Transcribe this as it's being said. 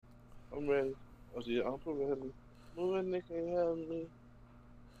I'm ready. Oh, yeah, I'm ready. Moving, they can't have me.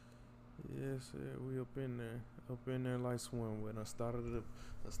 Yes, we up in there like swimwear. I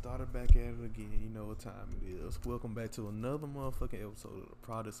started back at it again. You know what time it is. Welcome back to another motherfucking episode of the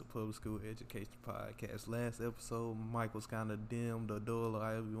Products of Public School Education Podcast. Last episode, Mike was kind of dim, or dull, or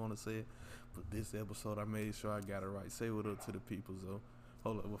however you want to say it. But this episode, I made sure I got it right. Say what up to the people, though.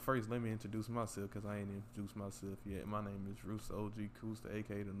 Hold up. Well, first, let me introduce myself because I ain't introduced myself yet. My name is Roosta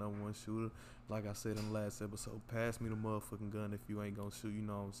aka the #1 shooter. Like I said in the last episode, pass me the motherfucking gun if you ain't gonna shoot. You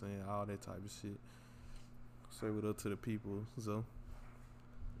know what I'm saying? All that type of shit. Say what up to the people, Zo.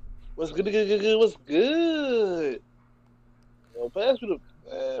 What's good, good, good, good, what's good? Yo, pass me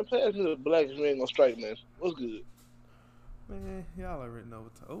the black if you ain't gonna strike, man. What's good? Man, y'all already know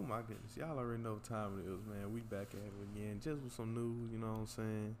what time. Oh my goodness, y'all already know what time it is, man. We back at it again, just with some news. You know what I'm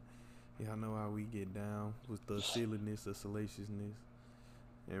saying? Y'all know how we get down with the silliness, the salaciousness,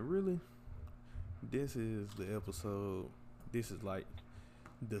 and really, this is the episode. This is like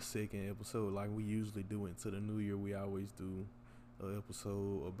the second episode, like we usually do into the new year. We always do an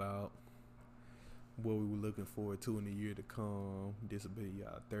episode about what we were looking forward to in the year to come. This will be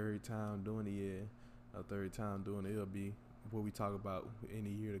our third time doing it. Yeah, our third time doing it. It'll be what we talk about in the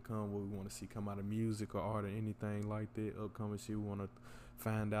year to come, what we want to see come out of music or art or anything like that. Upcoming shit we want to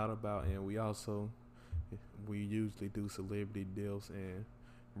find out about, and we usually do celebrity deals and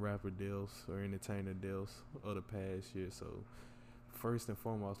rapper deals or entertainer deals of the past year. So first and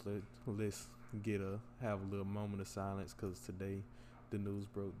foremost, let's have a little moment of silence because today the news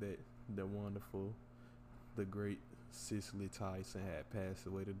broke that the wonderful, the great Cicely Tyson had passed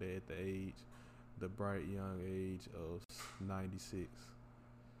away today at the bright young age of 96.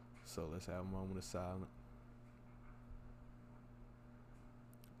 So let's have a moment of silence.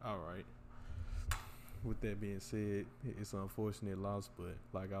 All right. With that being said, it's an unfortunate loss, but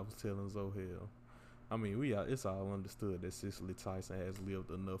like I was telling Zohel, I mean, it's all understood that Cicely Tyson has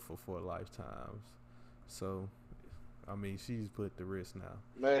lived enough for 4 lifetimes. So, I mean, she's put to rest now.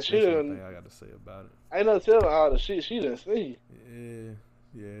 Man, she That's done. anything I got to say about it. I ain't no telling all the shit she done seen. Yeah.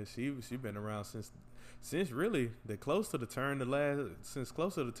 She been around since really the close to the turn since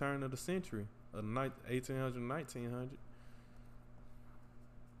close to the turn of the century, of 1800, 1900.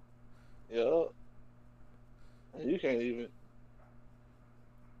 Yeah, you can't even.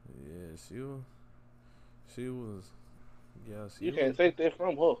 Yeah, she was. Yeah, You she was. can't take that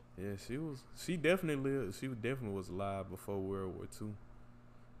from her. Yeah, she was. She definitely lived. She definitely was alive before World War II.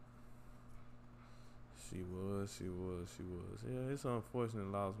 She was. She was. She was. Yeah, it's an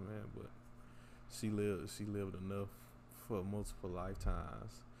unfortunate loss, man. But she lived. She lived enough for multiple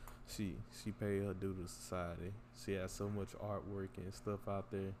lifetimes. She paid her due to society. She has so much artwork and stuff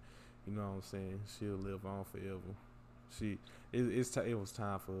out there. You know what I'm saying? She'll live on forever. It was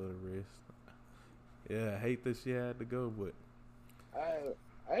time for her to rest. Yeah, I hate that she had to go, but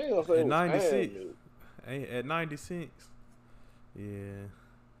I ain't gonna say at it was 96, time. at 96, yeah,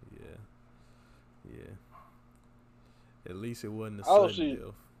 yeah, yeah. At least it wasn't a I hope sudden she.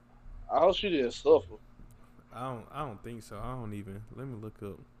 death. I hope she didn't suffer. I don't think so. I don't even. Let me look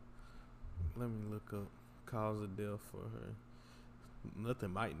up. Let me look up cause of death for her.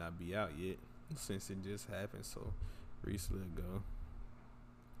 Nothing might not be out yet since it just happened so recently ago.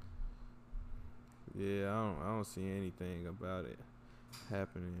 Yeah, I don't see anything about it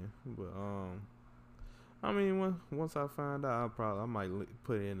happening. But I mean, once I find out, I might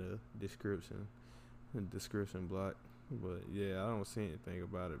put it in the description block. But yeah, I don't see anything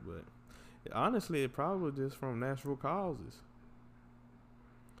about it. But honestly, it probably just from natural causes.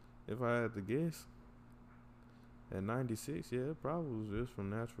 If I had to guess, at 96, yeah, it probably was just from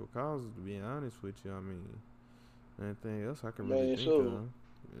natural causes. To be honest with you, I mean, anything else I can really Man, think so of.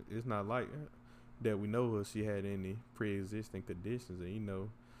 It's not like that we know her. She had any pre-existing conditions, and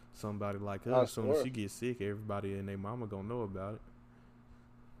somebody like her, I as soon as swear. she gets sick, everybody and their mama gonna know about it.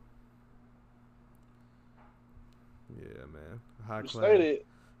 Yeah, man. We stated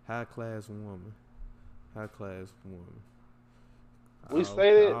High class woman, high class woman. we I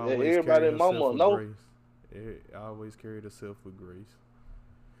stated that always carry everybody herself mama with know. grace. I always carried herself with grace.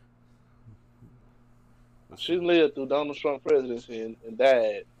 But She lived through Donald Trump presidency and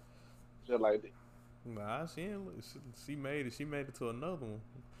died just like that. nah, she ain't. She made it. She made it to another one.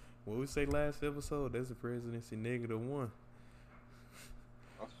 What we say last episode? That's the presidency -1.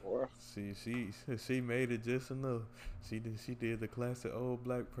 I swear. She made it just enough. She did the classic old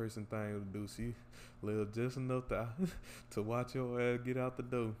black person thing to do. She lived just enough to watch your ass get out the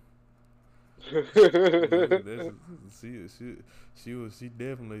door. She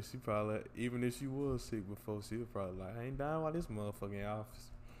definitely, she probably, even if she was sick before, she was probably like, I ain't dying while this motherfucker in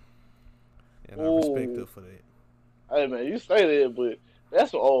office. and I respect her Ooh, for that. hey man, you say that, but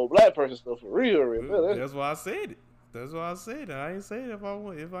that's some old black person stuff for real, real. That's why I said it. That's why I said it. I ain't say it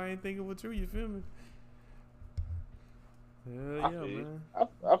if I ain't thinking with you feel me? Hell I yeah, feel, man.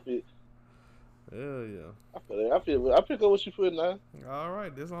 I feel, Hell yeah. I pick up what you put now. All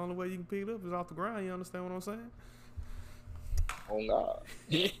right, that's the only way you can pick it up is off the ground. You understand what I'm saying? Oh God,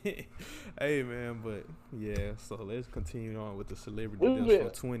 Hey man, but yeah. So let's continue on with the celebrity we deaths from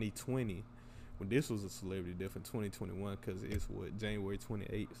been 2020. When this was a celebrity death in 2021, because it's what January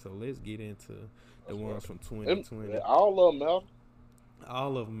 28th. So let's get into the that's right. ones from 2020. All of them out.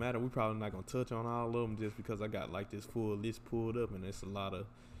 All of them matter. We probably not gonna touch on all of them just because I got like this full list pulled up, and it's a lot of.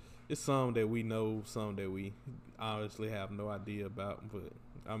 It's some that we know, some that we honestly have no idea about. But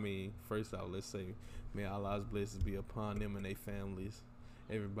I mean, first off, let's say, may Allah's blessings be upon them and their families.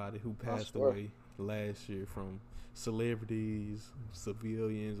 Everybody who I passed swear. away last year, from celebrities,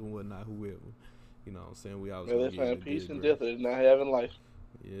 civilians, and whatnot, whoever. You know what I'm saying? We always May gonna they give it find a peace good and grace. death that is not having life.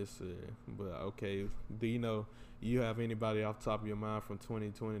 Yes, sir. But okay, do you know you have anybody off the top of your mind from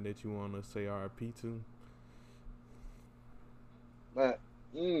 2020 that you want to say RIP to? Man,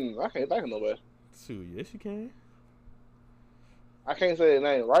 I can't think of nobody. Shoot, yes you can. I can't say the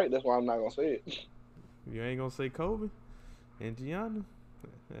name right. That's why I'm not gonna say it. You ain't gonna say Kobe and Gianna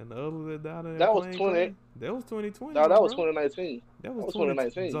and the other that died in that That was plane 20. crash. That was 2020, No, my that was bro. 2019. That That was was 20.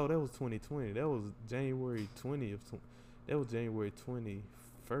 2019. Zo, that was 2020. That was January 20th. That was January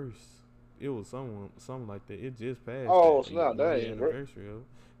 21st. It was something like that. It just passed Oh that snap! 1 year Dang, bro. anniversary of.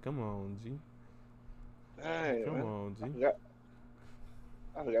 Come on, G. Dang, Come man. on, G. I forgot.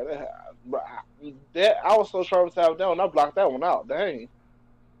 I forgot that. Bro, I was so traumatized with that one. I blocked that one out. Dang.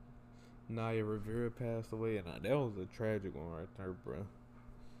 Naya Rivera passed away, and that was a tragic one right there, bro.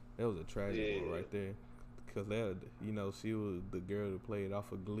 That was a tragic one Yeah. right there. Cause that, she was the girl that played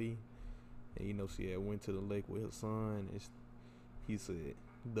off of Glee, and she had went to the lake with her son. And he said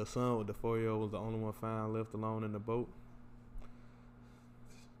the son with the 4-year-old was the only one found left alone in the boat.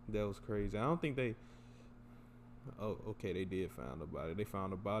 That was crazy. I don't think they. Oh, okay, they did find the body. They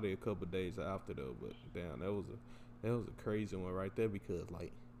found the body a couple days after though, but damn, that was a crazy one right there because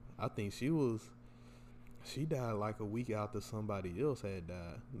like I think she died like a week after somebody else had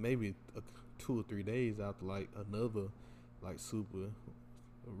died. Maybe 2 or 3 days after like another like super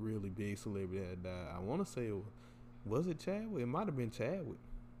really big celebrity had died. I want to say was it Chadwick? It might have been Chadwick.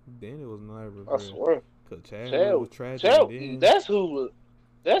 Then it was Naya I Rivera. swear. Cause Chadwick Chad, was tragic, and Chad, then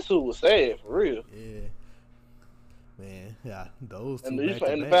that's who was sad for real. yeah, man, yeah, those two And back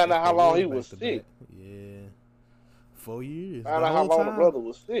to and back. find If out they how long was he back was to sick. back, yeah, 4 years. Find out how long the brother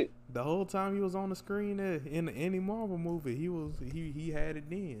was sick. The whole time he was on the screen in any Marvel movie, he had it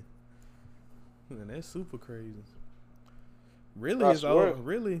then. And that's super crazy. Really, I swear.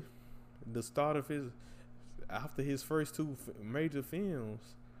 really the start of his after his first two major films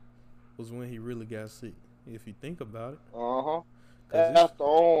was when he really got sick. If you think about it, Uh huh. cause it's After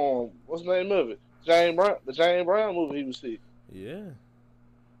what's the name of it? The James Brown movie. He was sick. yeah,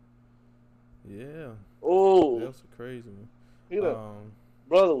 yeah, that Oh, was a crazy one. he done, Um,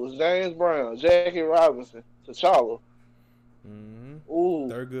 brother was James Brown, Jackie Robinson, T'Challa. mm-hmm. Ooh,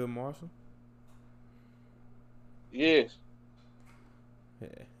 Thurgood Marshall. yes.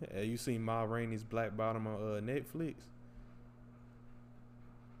 Have you seen Ma Rainey's Black Bottom on Netflix?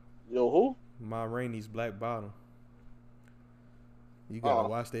 Yo, who? Ma Rainey's Black Bottom. You gotta Uh,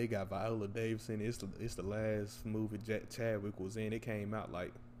 watch that. It got Viola Davis in it. It's the last movie Jack Chadwick was in. It came out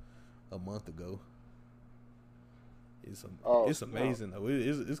like a month ago. It's no. amazing though.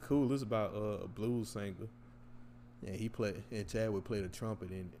 It's cool. It's about a blues singer, and Chadwick played a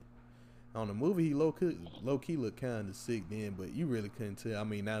trumpet in it. On the movie, he low key looked kind of sick then, but you really couldn't tell. I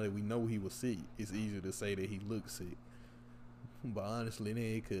mean, now that we know he was sick, it's easier to say that he looked sick. But honestly, then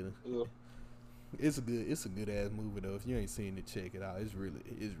it could. Yeah. It's a good ass movie though. If you ain't seen it, check it out. It's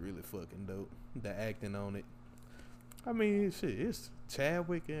really fucking dope. The acting on it. I mean, shit. It's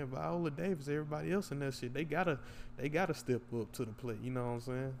Chadwick and Viola Davis. Everybody else in that shit. They gotta step up to the plate. You know what I'm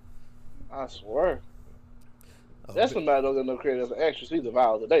saying? I swear. Oh, That's somebody don't get no credit as an actress either.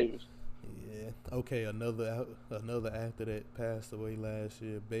 Viola Davis. yeah. Okay. Another actor that passed away last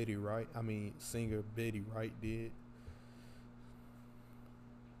year. Singer Betty Wright did.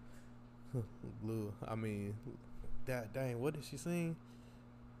 Blue. Dang, what did she sing?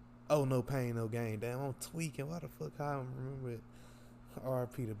 Oh, no pain, no gain. Damn, I'm tweaking. Why the fuck I don't remember it?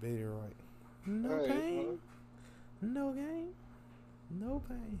 R.I.P. to Betty Wright. No Hey, pain, no gain, no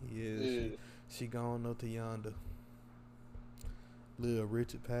pain. Yeah, yeah. she gone up to yonder. Little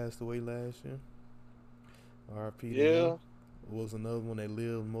Richard passed away last year. R.I.P. to Yeah. him. was another one that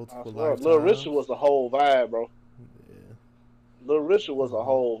lived I multiple swear, Little Richard lifetimes. was a whole vibe, bro. Yeah. Little Richard was a hmm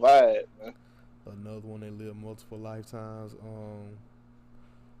whole vibe, man. Another one that lived multiple lifetimes.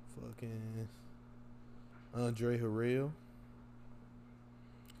 Fucking Andre Harrell,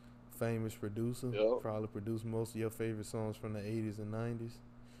 famous producer, Yep, probably produced most of your favorite songs from the '80s and '90s,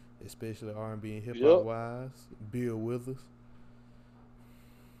 especially R&B and hip hop yep. wise. Bill Withers.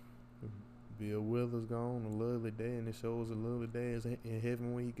 Bill Withers gone, a lovely day, and it shows a lovely day in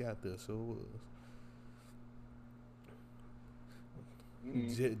heaven when he got there. So it was.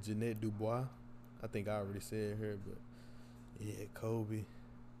 Mm-hmm. Jeanette Dubois. I think I already said her, but yeah, Kobe.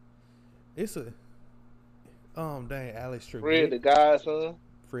 It's a dang, Alex Fred Trebek, the godson.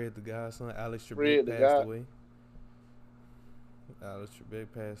 Fred the godson. Alex Trebek Fred the passed god. away. Alex Trebek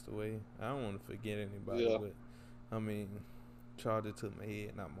passed away. I don't want to forget anybody, Yeah, but I mean, charge it to my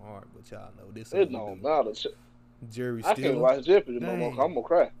head, not my heart. But y'all know this it old don't dude, matter. Jerry I can't Stiller. watch Jeopardy no more. 'Cause Dang, I'm gonna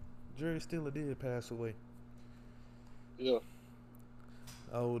cry. Jerry Stiller did pass away. Yeah,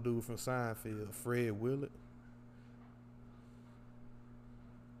 Old dude from Seinfeld, Fred Willard.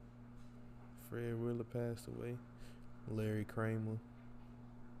 Fred Willard passed away. Larry Kramer,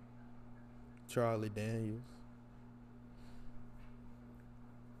 Charlie Daniels,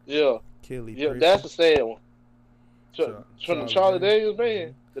 yeah, Kelly yeah. That's Prickett, a sad one. From the Charlie Charlie Daniels. Daniels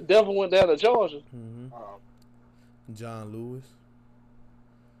band, the devil went down to Georgia. hmm Um, John Lewis.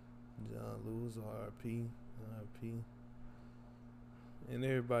 John Lewis, R.I.P. R.I.P. And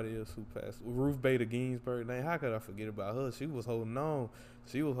everybody else who passed. Ruth Bader Ginsburg. Dang, how could I forget about her? She was holding on.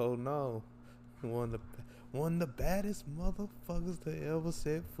 She was holding on. One of the baddest motherfuckers that ever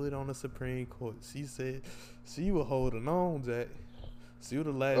set foot on the Supreme Court. She said she was holding on, Jack. She was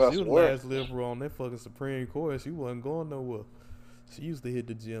the last. I She was the swear, last liberal on that fucking Supreme Court. She wasn't going nowhere. She used to hit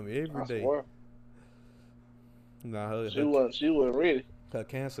the gym every I day. swear, Nah, she wasn't ready. her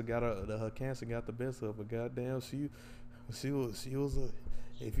cancer got her cancer got the best of her. Goddamn, she was a.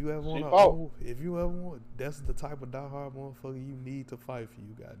 She fought. If you ever want, that's the type of diehard motherfucker you need to fight for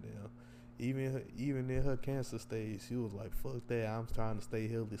you. Goddamn. Even in her cancer stage, she was like, "Fuck that! I'm trying to stay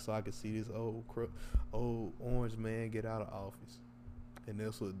healthy so I can see this old orange man get out of office." And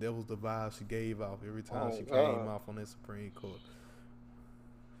that was the vibe she gave off every time Oh she came God, off on that Supreme Court.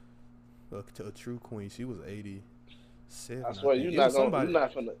 A true queen. She was 87, I I swear think. It was somebody.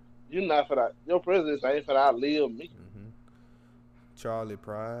 you not finna. Your president ain't finna outlive me. hmm Charlie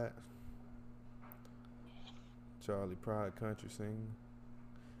Pride. Charlie Pride, country singer.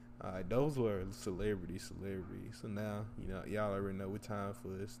 All right, those were celebrities. So now, y'all already know what time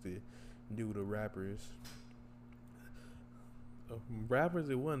for us to do the rappers. Rappers,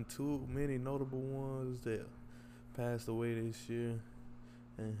 it wasn't too many notable ones that passed away this year.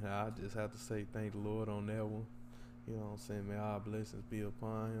 And I just have to say thank the Lord on that one. You know what I'm saying? May our blessings be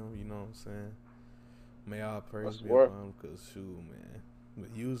upon him. You know what I'm saying? May our I praise be swear. upon him. Because, shoot, man.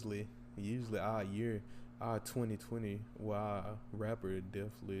 But usually our 2020, our rapper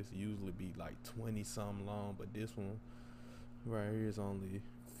death list usually be like 20 something long. But this one right here is only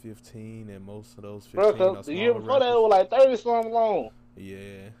 15. And most of those Bro, 15 cause are the year small before that it rappers. was like 30 something long.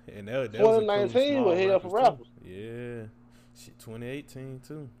 Yeah. And that was including 2019 was small hell for rappers, too. rappers. Yeah. Shit, 2018,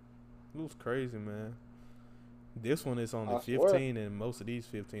 too. It was crazy, man. This one is only I swear. 15, and most of these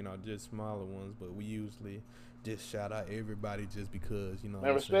 15 are just smaller ones. But we usually just shout out everybody just because, you know what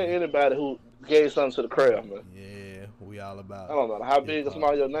Man, I'm respect saying? anybody who gave something to the craft, man. Yeah, we all I about don't matter how hip big or hop.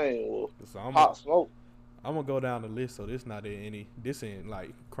 small your name was. So Pop Smoke. I'm gonna go down the list. So this ain't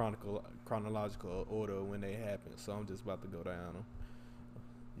like chronological order when they happen. So I'm just about to go down them.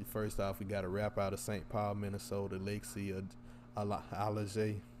 First off, we got a rap out of St. Paul, Minnesota, Lexi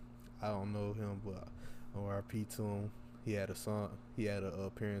Alage. I don't know him, but R.I.P. to him. He had a song. He had an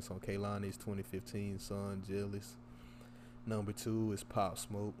appearance on Kaylani's 2015 song "Jealous." Number 2 is Pop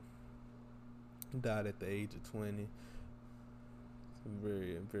Smoke. Died at the age of 20.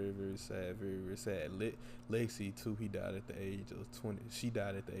 Very, very, very sad. Very, very sad. Lexi too. He died at the age of 20. She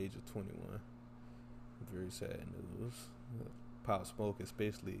died at the age of 21. Very sad news. Pop Smoke,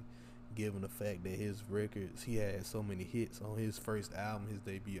 especially given the fact that his records, he had so many hits on his first album, his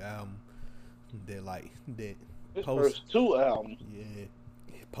debut album, that His post first 2 albums. yeah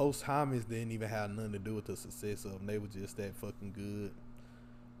post Homage didn't even have nothing to do with the success of them. They were just that fucking good.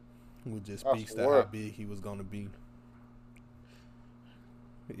 Which just I speaks to how swear. big he was gonna be.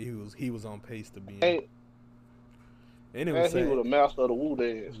 He was on pace to be in. And, And it was and he sad. was a master of the Wu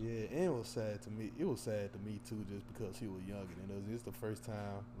dance. Yeah, and it was sad to me. It was sad to me too, just because he was younger than us. It's the first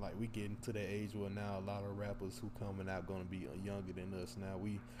time like we getting to that age where now a lot of rappers who coming out gonna be younger than us. Now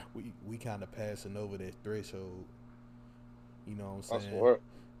we kind of passing over that threshold. You know what I'm I saying? swear.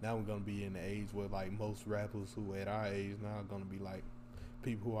 Now we're gonna be in the age where like most rappers who at our age now are gonna be like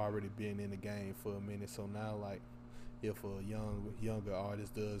people who already been in the game for a minute. So now like if a younger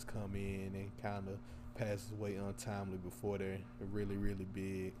artist does come in and kind of passes away untimely before they're really really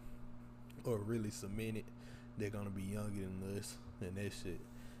big or really cemented, they're gonna be younger than us and that shit.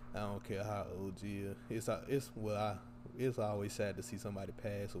 I don't care how old you are. It's always sad to see somebody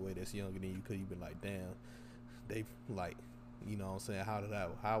pass away that's younger than you. Cause you been like, damn, they like, you know what I'm saying?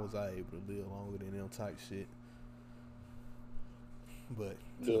 How was I able to live longer than them type shit? But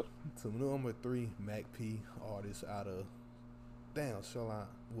Yeah. to number 3, Mac P, artist out of damn Shoreline.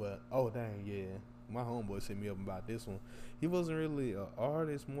 Well, oh dang, yeah. My homeboy hit me up about this one. He wasn't really an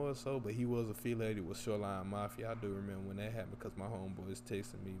artist more so, but he was affiliated with Shoreline Mafia. I do remember when that happened because my homeboy was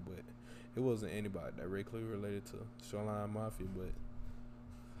texting me, but it wasn't anybody directly related to Shoreline Mafia.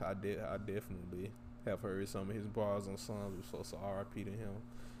 But I definitely have heard some of his bars on songs, so RIP to him.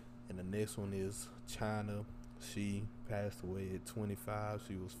 And the next one is China. She passed away at 25.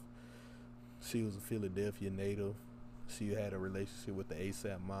 She was a Philadelphia native. She had a relationship with the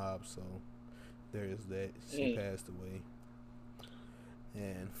ASAP mob, so there is that. She passed away.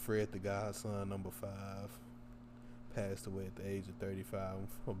 And Fred the Godson, number 5, passed away at the age of 35.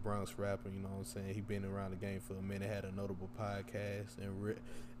 A Bronx rapper, you know what I'm saying? He been around the game for a minute, had a notable podcast and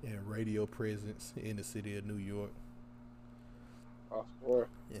radio presence in the city of New York. I swear.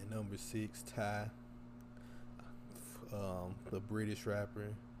 And number 6, Ty, the British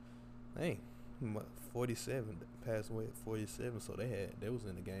rapper. Dang, 47, passed away at 47, so they was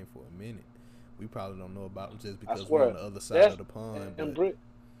in the game for a minute. We probably don't know about them just because we're on the other side of the pond.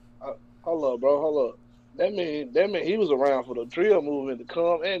 Hold up, bro. Hold up. That mean he was around for the drill movement to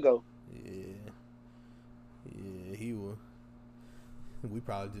come and go. Yeah, he was. We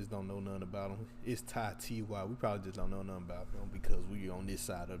probably just don't know nothing about him. It's Ty T.Y. We probably just don't know nothing about him because we on this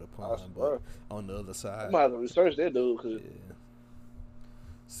side of the pond, but on the other side, I might have to research that dude. Yeah.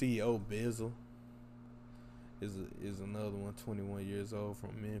 CEO Bizzle is another one, 21 years old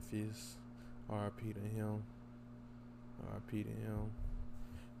from Memphis. R.I.P. to him. R.I.P. to him.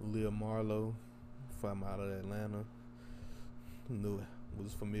 Lil Marlowe from out of Atlanta.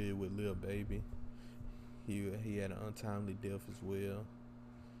 Was familiar with Lil Baby. He had an untimely death as well.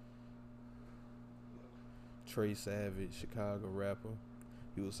 Trey Savage, Chicago rapper.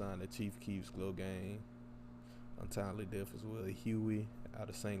 He was signed to Chief Keef's Glow Gang. Untimely death as well. Huey, out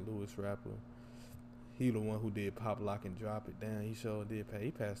of St. Louis rapper. He the one who did Pop Lock and Drop It Down. He sure did.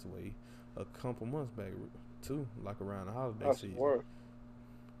 He passed away a couple months back too, like around the holiday season.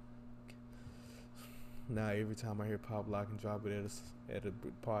 Now every time I hear Pop Lock and Drop It at a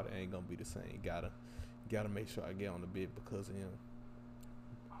party, it ain't gonna be the same. Gotta make sure I get on the bit because of him.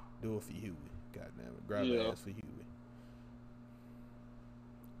 Do it for Huey. Goddamn it. Grab the ass for Huey.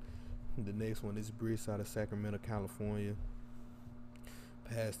 The next one is Briss out of Sacramento, California.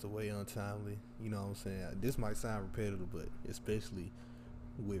 Passed away untimely. You know what I'm saying? This might sound repetitive, but especially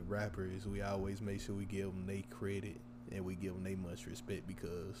with rappers, we always make sure we give them their credit and we give them their much respect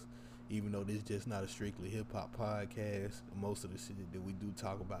because even though this is just not a strictly hip-hop podcast, most of the shit that we do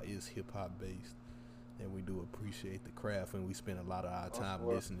talk about is hip-hop based. And we do appreciate the craft and we spend a lot of our time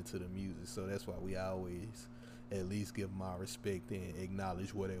listening to the music. So that's why we always at least give them our respect and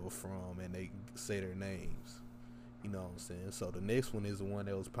acknowledge where they were from and they say their names. You know what I'm saying? So the next one is the one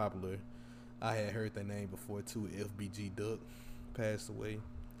that was popular. I had heard that name before too. FBG Duck passed away.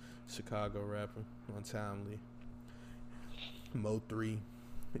 Chicago rapper, untimely. Mo 3.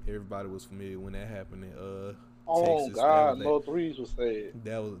 Everybody was familiar when that happened in Texas. God, Mo 3s was sad.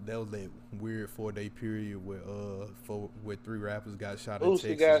 That was that weird 4-day period where 3 rappers got shot in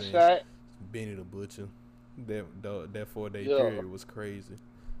Texas. Got shot. Benny the Butcher. That 4-day period was crazy.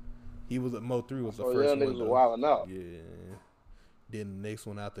 Mo 3 was the first one. Was wilding out. Yeah. Then the next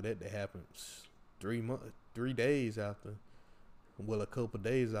one after that happened 3 days after. Well, a couple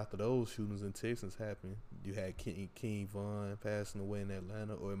days after those shootings in Texas happened, you had King Von passing away in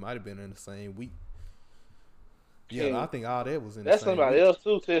Atlanta, or it might have been in the same week. Yeah, I think all that was in the same week. That's somebody else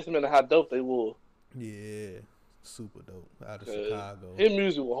too, testament to how dope they were. Yeah, super dope. Out of Chicago. His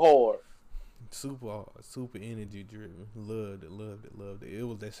music was hard. Super hard, super energy driven. Loved it. It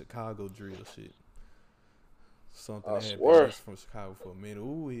was that Chicago drill shit. Something that had been from Chicago for a minute.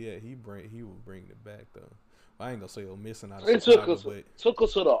 Ooh, yeah, he will bring it back though. I ain't gonna say missing out of Chicago, but took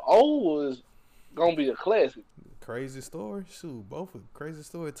us to the O was gonna be a classic. Crazy Story, shoot, both of Crazy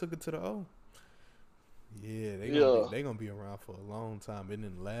Story took it to the O. Yeah, they gonna be around for a long time. And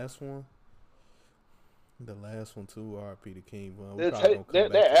then the last one too, R.I.P. to King Von. That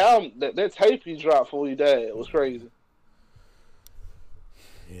album, that tape he dropped before he died was crazy.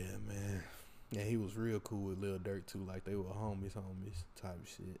 man. Yeah, he was real cool with Lil Durk too. Like they were homies type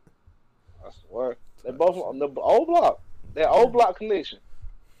shit. I swear. They Type both on shit. the old block. That old Yeah. block connection.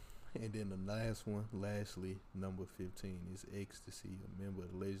 And then the last one, lastly, number 15 is Ecstasy, a member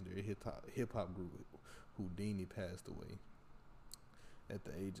of the legendary hip hop group Houdini passed away at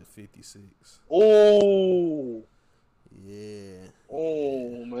the age of 56. Oh, Yeah. Yeah.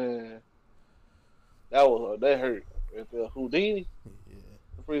 oh man, that hurt. Right there. Houdini, Yeah.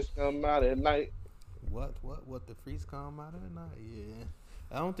 the priest come out at night. What the freeze come out of the night? Yeah.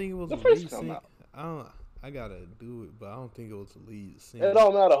 I don't think it was The a priest lead come sing. out. I gotta do it, but I don't think it was a lead It singer.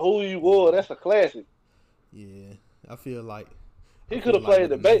 don't matter who you were. Yeah. That's a classic. Yeah. I feel like I He could feel have like played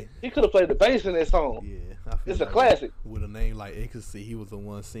with the a bass. name. He could have played the bass in that song. Yeah, I feel It's a like with classic. with a name like Ecstasy, he was the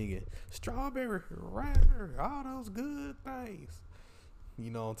one singing Strawberry, Raspberry, all those good things. You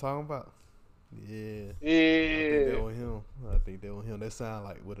know what I'm talking about? Yeah. I think that Yeah. was him. I think that was him. That sound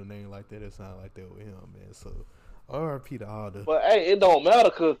like with a name like that. That sound like that was him, man. So, R.I.P. to all the. But hey, it don't matter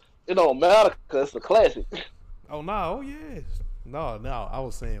cause it's a classic. Oh no! Oh yes. No, no. I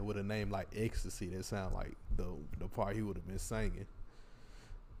was saying with a name like Ecstasy, that sound like the part he would have been singing.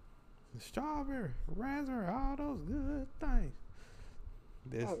 Strawberry, raspberry, all those good things.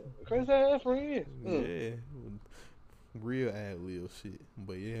 That's Crazy ass friends. yeah, real ad lib shit.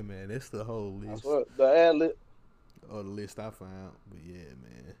 But yeah, man, that's the whole I list swear the ad lib. or the list I found. But yeah,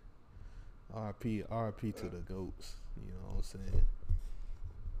 man, RP to the goats. You know what I'm saying?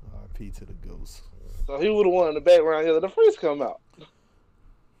 RP to the ghosts. So he would have won in the background here. The priest come out.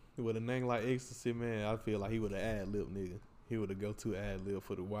 With a name like Ecstasy, man, I feel like he would have ad lib nigga. He would have go to ad lib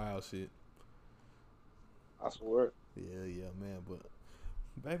for the wild shit. I swear. Yeah, man. But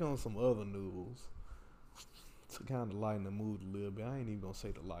back on some other news to kind of lighten the mood a little bit. I ain't even gonna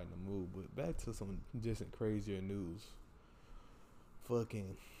say to lighten the mood, but back to some just crazier news.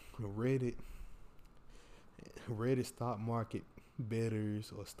 Fucking Reddit stock market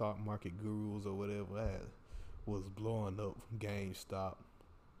betters or stock market gurus or whatever was blowing up GameStop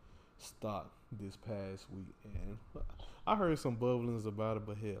stock this past week, and I heard some bubblings about it,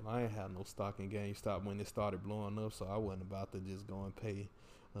 but hell, I ain't had no stock in GameStop when it started blowing up, so I wasn't about to just go and pay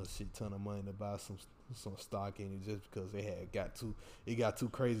a shit ton of money to buy some stock in it just because it got too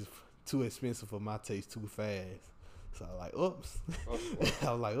crazy, too expensive for my taste too fast. So I was like, oops,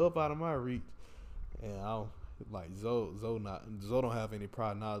 I was like, up out of my reach, and I don't. Like Zo don't have any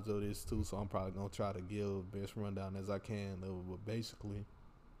prior knowledge of this too, so I'm probably gonna try to give the best rundown as I can of it. But basically,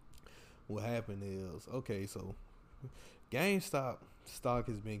 what happened is, okay, so GameStop stock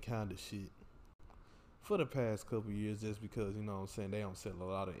has been kind of shit for the past couple of years just because, you know what I'm saying, they don't sell a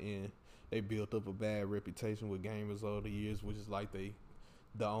lot of in. They built up a bad reputation with gamers over the years, which is like the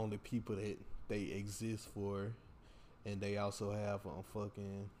only people that they exist for. And they also have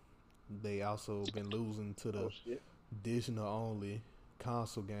they also been losing to the digital only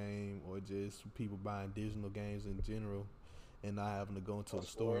console game or just people buying digital games in general and not having to go into a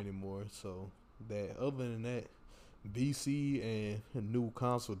store anymore. So that other than that, BC and new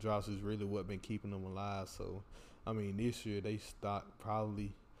console drops is really what been keeping them alive. So I mean, this year they stock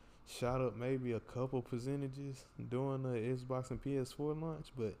probably shot up maybe a couple percentages during the Xbox and PS4 launch,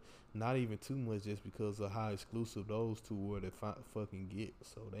 but not even too much just because of how exclusive those two were to fucking get.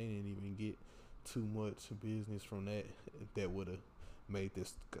 So they didn't even get too much business from that would have made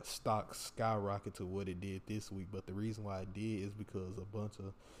this stock skyrocket to what it did this week. But the reason why it did is because a bunch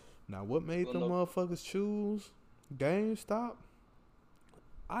of what made them motherfuckers choose GameStop?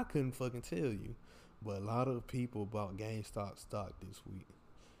 I couldn't fucking tell you, but a lot of people bought GameStop stock this week.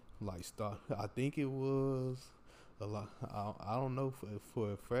 Like stock, I think it was a lot. I don't know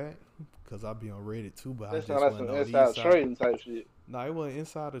for a fact because I be on Reddit too, but I just wasn't know the inside trading type shit. No, it wasn't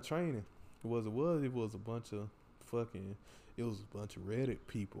insider training. It was a bunch of fucking. It was a bunch of Reddit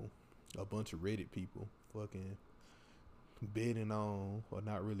people, fucking betting on or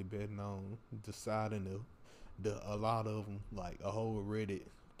not really betting on, deciding a lot of them, like a whole Reddit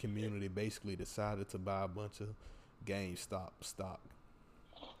community, basically decided to buy a bunch of GameStop stock.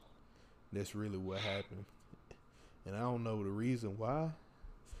 That's really what happened. And I don't know the reason why,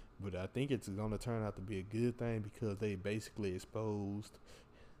 but I think it's going to turn out to be a good thing because they basically exposed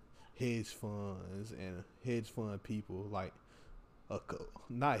hedge funds and hedge fund people, like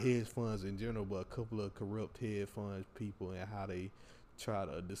not hedge funds in general, but a couple of corrupt hedge fund people and how they try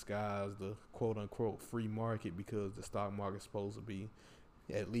to disguise the quote unquote free market because the stock market's supposed to be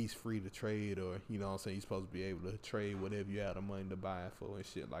at least free to trade, or you know what I'm saying, you're supposed to be able to trade whatever you have the money to buy it for and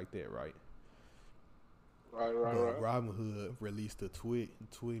shit like that, right? Right. Robinhood released a tweet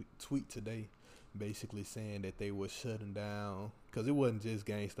today basically saying that they were shutting down because it wasn't just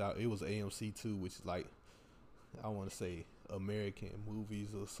GameStop, it was AMC too, which is like I want to say American movies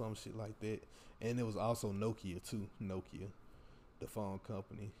or some shit like that, and it was also Nokia too, Nokia, the phone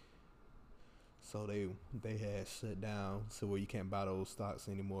company. So they had shut down so where you can't buy those stocks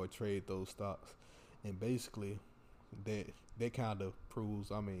anymore, trade those stocks, and basically that that kind of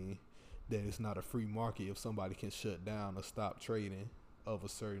proves, I mean, that it's not a free market if somebody can shut down or stop trading of a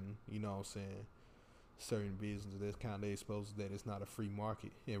certain, you know what I'm saying, certain business. That's kind of exposes that it's not a free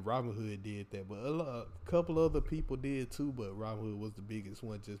market. And Robinhood did that, but a couple other people did too. But Robinhood was the biggest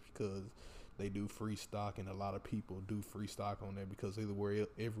one just because they do free stock, and a lot of people do free stock on there because everywhere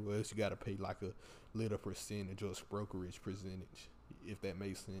else you got to pay like a little percentage or brokerage percentage, if that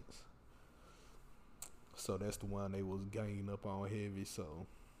makes sense. So that's the one they was ganging up on heavy. So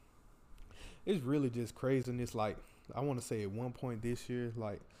it's really just crazy. And it's like, I want to say at one point this year,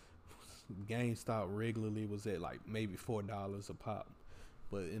 like GameStop regularly was at like maybe $4 a pop,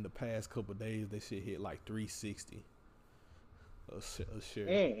 but in the past couple of days that shit hit like $3.60 a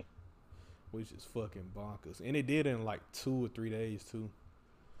share, which is fucking bonkers. And it did in like 2 or 3 days too.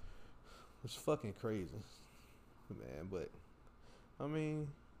 It's fucking crazy, man. But I mean,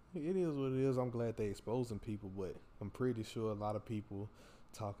 it is what it is. I'm glad they exposing people, but I'm pretty sure a lot of people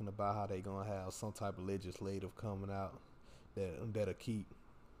talking about how they gonna have some type of legislative coming out that'll keep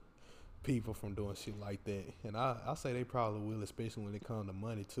people from doing shit like that. And I say they probably will, especially when it comes to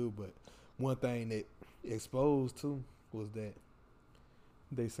money too. But one thing that exposed too was that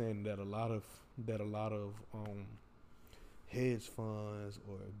they saying that a lot of hedge funds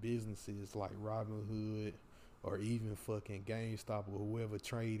or businesses like Robinhood or even fucking GameStop or whoever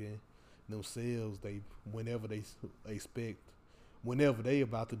trading themselves, whenever they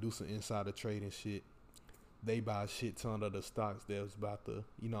about to do some insider trading shit, they buy a shit ton of the stocks that's about to,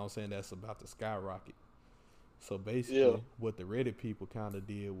 you know what I'm saying, that's about to skyrocket. So basically, what the Reddit people kind of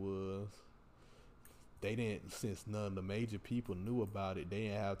did was they didn't, since none of the major people knew about it, they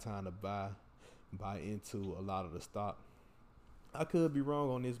didn't have time to buy into a lot of the stock. I could be wrong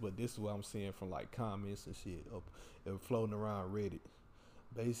on this, but this is what I'm seeing from like comments and shit up floating around Reddit.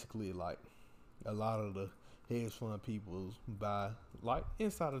 Basically, like a lot of the hedge fund people buy like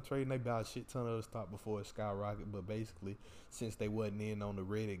insider trading. They buy a shit ton of the stock before it skyrocket. But basically, since they wasn't in on the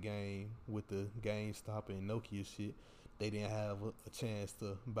Reddit game with the GameStop and Nokia shit, they didn't have a chance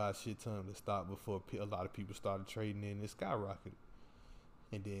to buy a shit ton of the stock before a lot of people started trading in and it skyrocketed.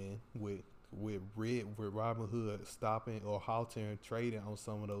 And then with Robinhood stopping or halting trading on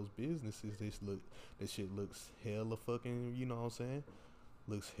some of those businesses, this shit looks hella fucking, you know what I'm saying?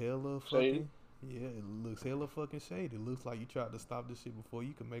 Looks hella fucking shady. Yeah, it looks hella fucking shady. It looks like you tried to stop this shit before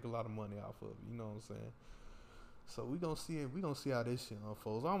you could make a lot of money off of it, you know what I'm saying? So we gonna see it. We gonna see how this shit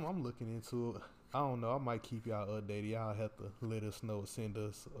unfolds. I'm looking into it. I don't know. I might keep y'all updated. Y'all have to let us know. Send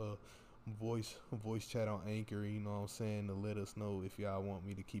us a voice chat on Anchor. You know what I'm saying, to let us know if y'all want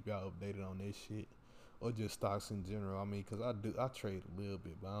me to keep y'all updated on this shit or just stocks in general. I mean, cause I trade a little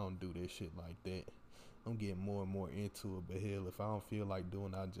bit, but I don't do this shit like that. I'm getting more and more into it. But hell, if I don't feel like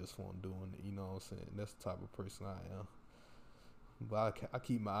doing it, I just won't doing it. You know what I'm saying? That's the type of person I am. But I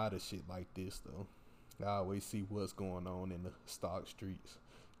keep my eye to shit like this though. I always see what's going on in the stock streets,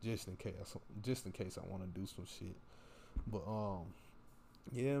 just in case I want to do some shit. But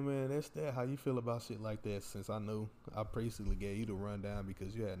yeah, man, that's that. How you feel about shit like that? Since I know I basically gave you the rundown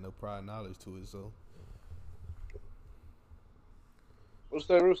because you had no prior knowledge to it. So what's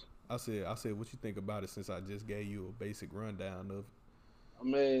that, Roosta? I said, what you think about it? Since I just gave you a basic rundown of. I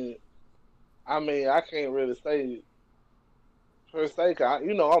mean, I can't really say per se. 'Cause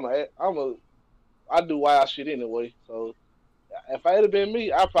you know, I do wild shit anyway. So if I had been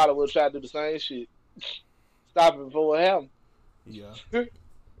me, I probably would try to do the same shit. Stop it before it happens. Yeah.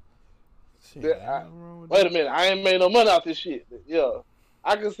 Shit, wait a minute, I ain't made no money off this shit. Yeah,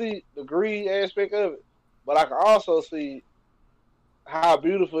 I can see the greed aspect of it, but I can also see how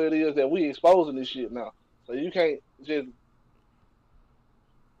beautiful it is that we exposing this shit now. So you can't just,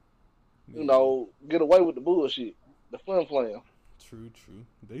 get away with the bullshit, the fun flam. True.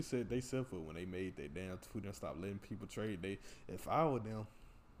 They said they suffered when they made that damn food and stopped letting people trade. If I were them,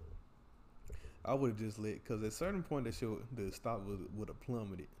 I would have just because at a certain point the stock would have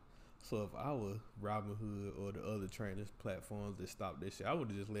plummeted. So if I was Robinhood or the other trading platforms that stopped that shit, I would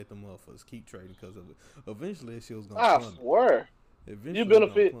have just let them motherfuckers keep trading because of it. Eventually that shit was gonna plummet. I swear. You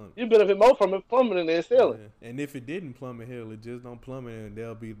benefit more from it plummeting than selling. Yeah. And if it didn't plummet, hell, it just don't plummet, and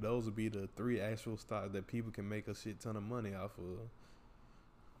those will be the 3 actual stocks that people can make a shit ton of money off of.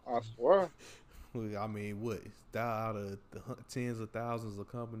 I swear. I mean, what? Out of the tens of thousands of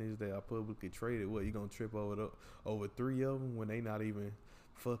companies that are publicly traded, what you gonna trip over three of them when they not even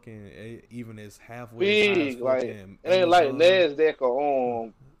fucking even as halfway as high as Big, like fucking it ain't like Amazon? Nasdaq Huh. or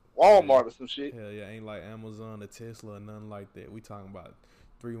Yeah, Walmart or some shit. hell yeah, ain't like Amazon or Tesla or nothing like that. We talking about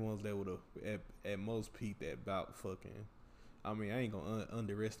three ones that would have at most peaked at about fucking. I mean, I ain't gonna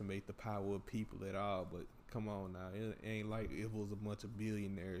underestimate the power of people at all, but come on now, it ain't like it was a bunch of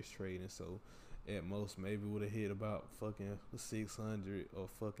billionaires trading. So at most, maybe would have hit about fucking 600 or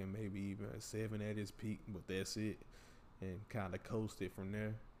fucking maybe even seven at its peak, but that's it, and kind of coasted from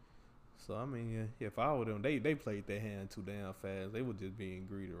there. So I mean, yeah, if I were them, they played their hand too damn fast. They were just being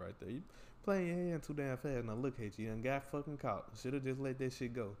greedy right there. You playing your hand too damn fast. Now look at you, and got fucking caught. Should have just let that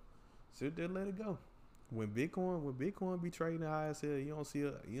shit go. Should have just let it go. When Bitcoin be trading high as hell, you don't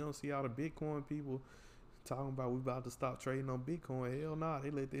see all the Bitcoin people talking about we about to stop trading on Bitcoin. Hell nah,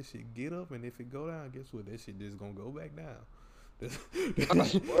 they let that shit get up, and if it go down, guess what? That shit just gonna go back down. I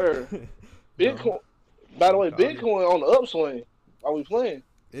swear. Don't Bitcoin. By the don't way, call it. Bitcoin on the upswing. Are we playing?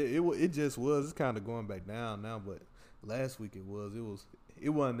 It just was. It's kind of going back down now, but last week it wasn't it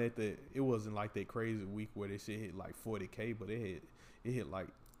wasn't like that crazy week where this shit hit like 40K, but it hit like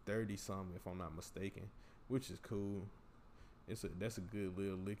 30 something if I'm not mistaken, which is cool. That's a good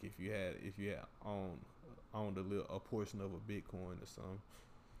little lick if you had on the little a portion of a Bitcoin or something.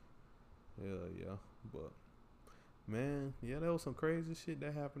 Hell yeah, but man, yeah, that was some crazy shit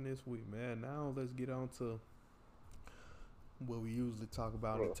that happened this week, man. Now let's get on to what we usually talk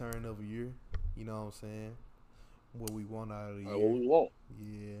about in the Bro, turn of a year. You know what I'm saying? What we want out of the like what year. we want.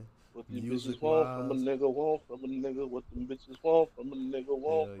 Yeah. What these Music bitches want from a wise, nigga want from a nigga. What them bitches want from a nigga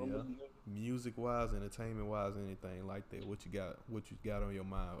want hell from a yeah. nigga. Music wise, entertainment wise, anything like that. What you got on your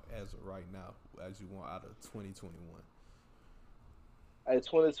mind as of right now, as you want out of 2021. Hey,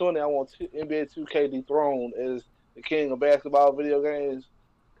 2020, I want NBA 2K dethroned as the king of basketball video games.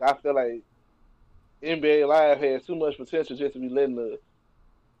 I feel like NBA Live has too much potential just to be letting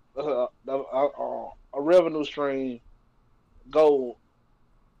a revenue stream go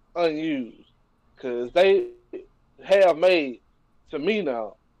unused. Because they have made, to me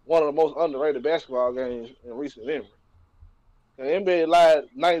now, one of the most underrated basketball games in recent memory. The NBA Live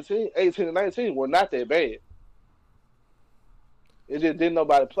 18 and 19 were not that bad. It just didn't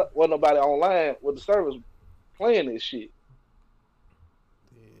nobody wasn't nobody online with the servers playing this shit.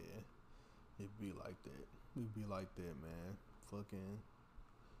 Yeah, it be like that. It be like that, man. Fucking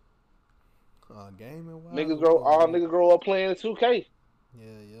gaming wise, we gonna All go. niggas grow up playing 2K. Yeah,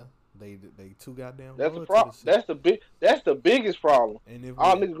 yeah. They too goddamn That's the loyal to pro. the shit. That's the biggest problem. And if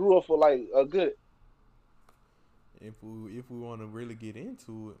All we niggas grew up for like a good. if we want to really get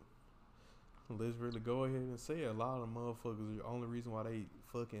into it, let's really go ahead and say a lot of motherfuckers. The only reason why they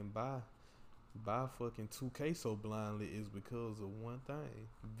fucking buy fucking 2K so blindly is because of one thing: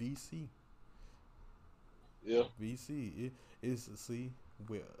 VC. Yeah. VC. It is see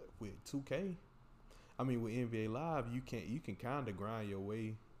with with 2K. I mean with NBA Live, you can kind of grind your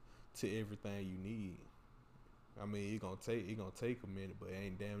way to everything you need. I mean it gonna take a minute, but it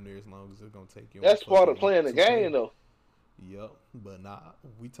ain't damn near as long as it's gonna take you on That's part of fucking playing the 2K. game though. Yep, but nah, if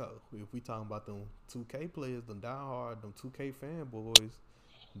we talking about them 2K players, them diehard, them 2K fanboys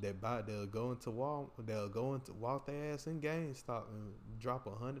they'll go into walk their ass in GameStop and drop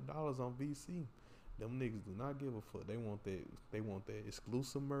 $100 on VC. Them niggas do not give a fuck. They want that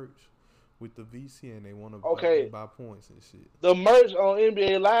exclusive merch with the VC, and they want to Okay, buy points and shit. the merch on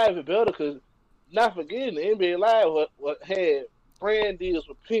NBA Live is better because not forgetting the NBA Live what had brand deals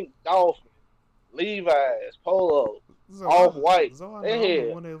with Pink Dolphin, Levi's, Polo, So Off White. I know I'm the They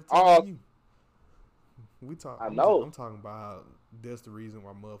had one that was telling all. you. We talk. I know. I'm talking about how that's the reason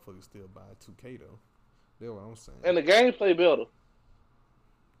why motherfuckers still buy 2K though. That's what I'm saying. And the gameplay better.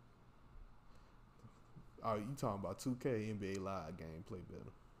 Oh, you talking about 2K NBA Live gameplay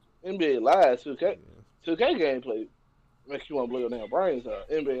better? NBA Live 2K Yeah. 2K gameplay make you want to blow your damn brains out.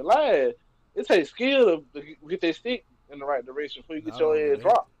 NBA Live, it takes skill to get that stick in the right direction before you get Not your only head that,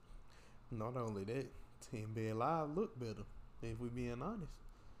 dropped. not only that, NBA Live look better. If we being honest,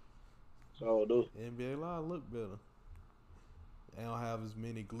 So, dude, NBA Live look better. They don't have as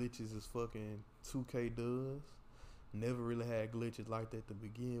many glitches as fucking 2K does. Never really had glitches like that to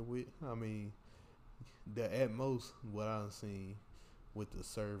begin with. I mean, at most what I've seen with the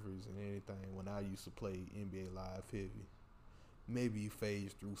servers and anything when I used to play NBA Live heavy. Maybe you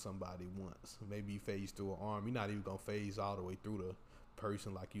phase through somebody once. Maybe you phase through an arm. You're not even gonna phase all the way through the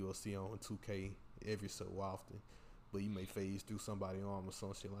person like you'll see on 2K every so often. but you may phase through somebody's arm or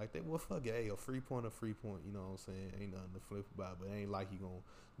some shit like that. Well, fuck it, hey, a free point, you know what I'm saying? Ain't nothing to flip about, but it ain't like you gonna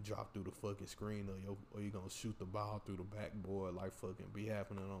drop through the fucking screen or you gonna shoot the ball through the backboard like fucking be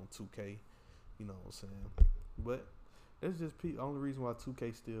happening on 2K. You know what I'm saying? But it's just only reason why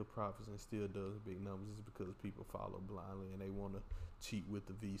 2K still profits and still does big numbers is because people follow blindly and they want to cheat with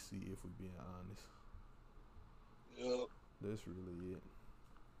the VC. If we're being honest, Yeah. that's really it.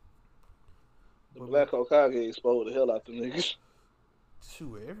 The But Black Hokage exposed the hell out the niggas.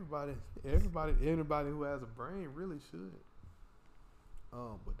 shoot, anybody who has a brain really should.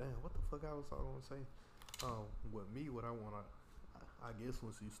 But damn, what the fuck I was gonna say? What I wanna, I guess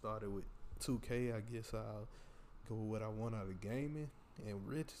once you started with 2K, I guess I'll go with what I want out of gaming. And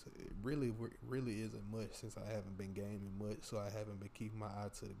Rich, it really isn't much since I haven't been gaming much, so I haven't been keeping my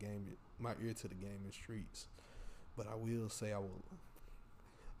ear to the gaming streets. But I will say I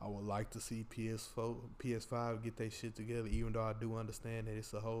would like to see PS4, PS5 get their shit together, even though I do understand that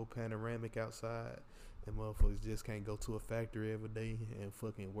it's a whole panoramic outside and motherfuckers just can't go to a factory every day and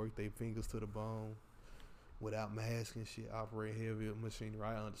fucking work their fingers to the bone without masks and shit, operate heavy machinery.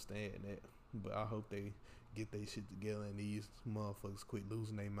 I understand that, but I hope they get their shit together and these motherfuckers quit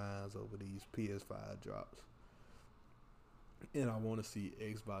losing their minds over these PS5 drops. And I want to see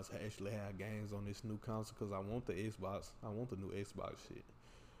Xbox actually have games on this new console because I want the new Xbox shit.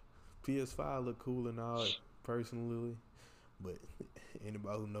 PS5 look cool and all personally, but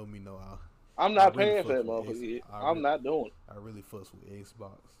anybody who know me know I'm not paying for that motherfucker. I'm not doing it. I really fuss with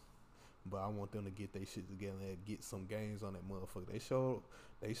Xbox, but I want them to get their shit together and get some games on that motherfucker. They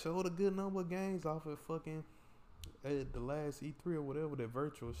showed a good number of games off of fucking at the last E3 or whatever, that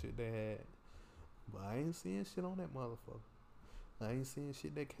virtual shit they had, but I ain't seeing shit on that motherfucker. I ain't seeing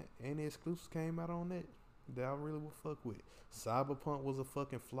shit that any exclusives came out on that I really would fuck with. Cyberpunk was a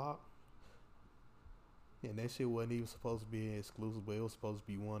fucking flop. And that shit wasn't even supposed to be exclusive, but it was supposed to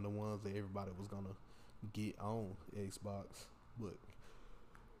be one of the ones that everybody was gonna get on Xbox. But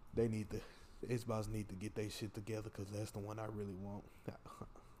Xbox need to get their shit together because that's the one I really want.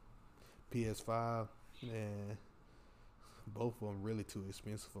 PS5, man, both of them really too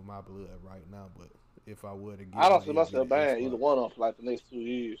expensive for my blood right now. But if I were to get, I don't see myself buying either one of them for like the next 2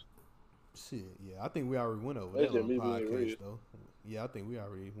 years. Shit, yeah, I think we already went over That's that on the just me being podcast, real. though. Yeah, I think we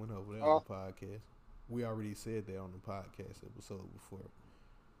already went over that on the podcast. We already said that on the podcast episode before.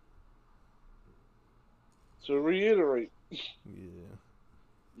 To reiterate, Yeah,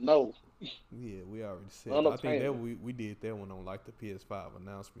 no. yeah, we already said that. I think that we did that one on like the PS5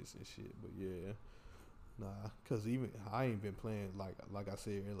 announcements and shit. But yeah, nah, cause even I ain't been playing like I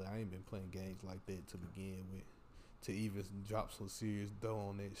said earlier. I ain't been playing games like that to begin with. To even drop some serious dough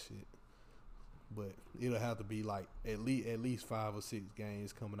on that shit. But it'll have to be like at least 5 or 6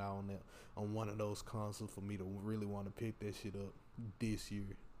 games coming out on one of those consoles for me to really want to pick that shit up this year.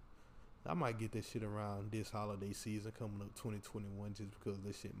 I might get that shit around this holiday season coming up 2021 just because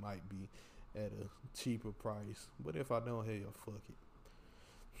this shit might be at a cheaper price. But if I don't, hell, fuck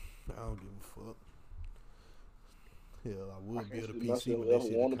it. I don't give a fuck. Hell, I would build a PC with that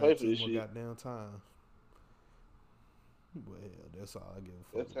shit to consume my goddamn time. But hell, that's all I give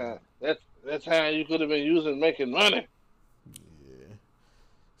a fuck about. That time you could have been using making money. Yeah.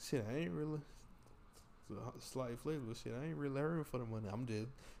 Shit, I ain't really. It's a slight flavor, but shit, I ain't really hurting for the money. I'm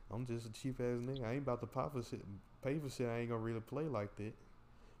just a cheap ass nigga. I ain't about to pay for shit. I ain't gonna really play like that.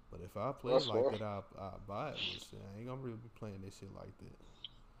 But if I play like that, I buy it. But shit, I ain't gonna really be playing that shit like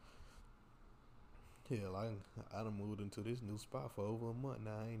that. Hell, I done moved into this new spot for over a month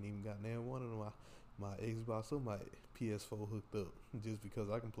now. I ain't even got near one of my Xbox or my PS4 hooked up just because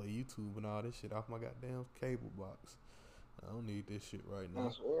I can play YouTube and all this shit off my goddamn cable box. I don't need this shit right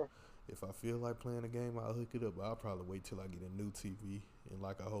now. If I feel like playing a game, I'll hook it up. But I'll probably wait till I get a new TV and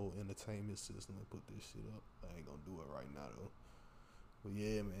like a whole entertainment system and put this shit up. I ain't gonna do it right now though. But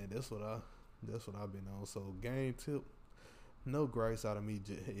yeah, man, that's what I've been on. So game tip, no gripes out of me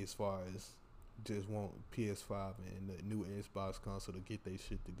as far as just want PS5 and the new Xbox console to get their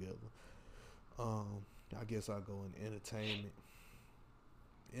shit together. I guess I'll go in entertainment.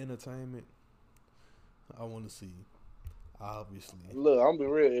 I want to see, obviously. Look, I'm be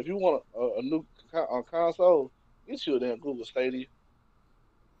real. If you want a new console, get you a damn Google Stadia.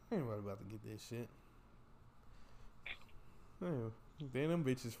 I ain't worried about to get that shit. Damn, then them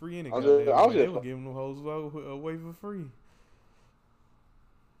bitches free in it. They were giving them hoes away for free.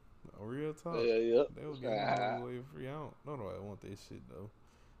 No, real talk. Yeah. They were giving them hoes away for free. I don't know. I want that shit though.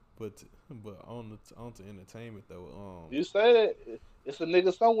 But onto entertainment though. You say that it's a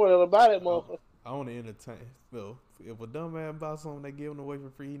nigga somewhere that'll buy that motherfucker. I want to entertain. Though, if a dumb man buy something they giving away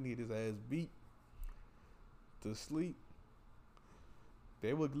for free, he need his ass beat. to sleep.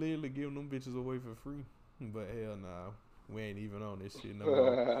 They would literally give them bitches away for free. But hell nah, we ain't even on this shit no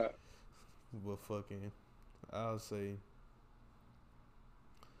more. But fucking, I'll say,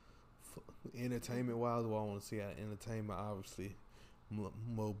 entertainment wise, what I want to see out of entertainment, obviously,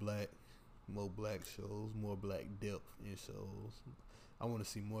 more black shows, more black depth in shows. I want to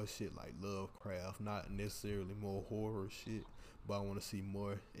see more shit like Lovecraft, not necessarily more horror shit, but I want to see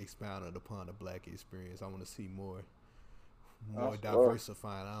more expounded upon the black experience. I want to see more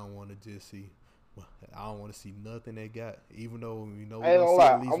diversifying. I don't want to just see. I don't want to see nothing they got. Even though we know I ain't gonna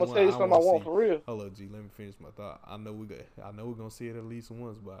lie. I'm gonna tell you something I want see, for real. Hold up, G. Let me finish my thought. I know we're gonna see it at least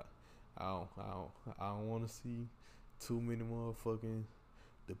once, but I don't want to see too many motherfucking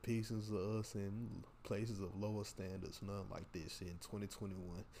depictions of us in places of lower standards. Nothing like this shit in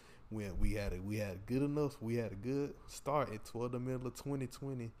 2021. When we had a good start toward the middle of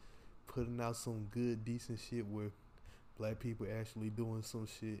 2020, putting out some good, decent shit where black people actually doing some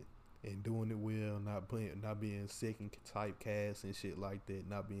shit and doing it well, not being second typecast and shit like that,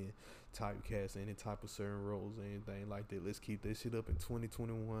 not being typecast in any type of certain roles or anything like that. Let's keep that shit up in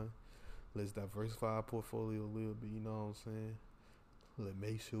 2021. Let's diversify our portfolio a little bit, you know what I'm saying? Let's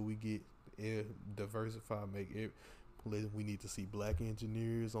make sure we get diversify, we need to see black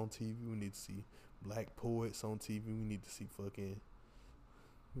engineers on TV, we need to see black poets on TV, we need to see fucking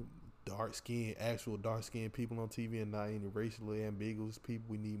actual dark skinned people on TV and not any racially ambiguous people.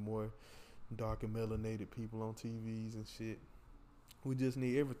 We need more dark and melanated people on TVs and shit. We just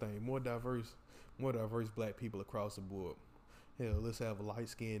need everything. More diverse black people across the board. Hell, let's have a light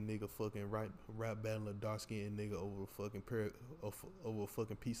skinned nigga fucking rap battle a dark skinned nigga over a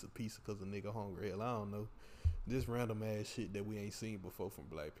fucking piece of pizza because a nigga hungry. Hell, I don't know. Just random ass shit that we ain't seen before from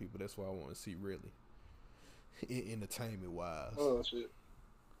black people. That's what I want to see really. Entertainment wise. Oh shit.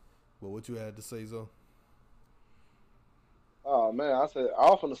 But what you had to say, Zo? Oh man, I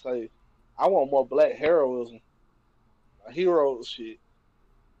was gonna say I want more black heroism, hero shit.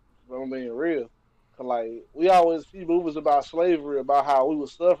 If I'm being real, cause like we always see movies about slavery, about how we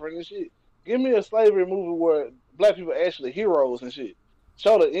was suffering and shit. Give me a slavery movie where black people are actually heroes and shit.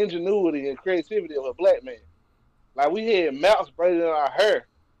 Show the ingenuity and creativity of a black man. Like we had mounts braided in our hair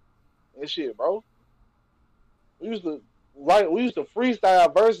and shit, bro. We used to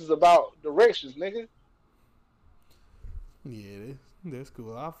freestyle verses about directions, nigga. Yeah, that's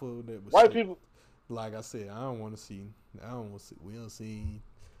cool. I feel with that. But White shit, people, like I said, we don't see,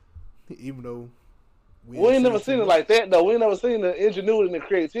 even though we ain't never seen it like that though. We ain't never seen the ingenuity and the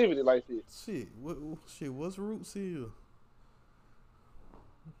creativity like this. What's Roots here?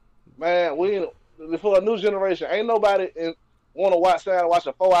 Man, for a new generation, ain't nobody want to watch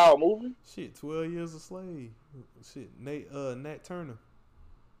a 4-hour movie. Shit, 12 Years a Slave. Shit, Nat Turner.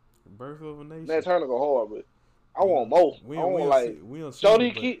 Birth of a Nation. Nat Turner go hard, but I want more. I want like show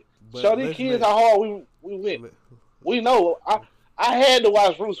these kids how hard we went. We know. I had to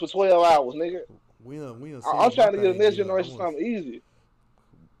watch Roots for 12 hours, nigga. I'm trying to get the next generation something easy.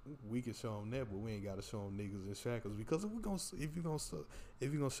 We can show them that, but we ain't got to show them niggas in shackles because if you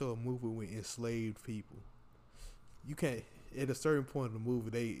gonna show a movie with enslaved people, you can't. At a certain point in the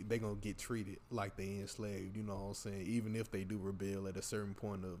movie, they gonna get treated like they enslaved. You know what I'm saying? Even if they do rebel at a certain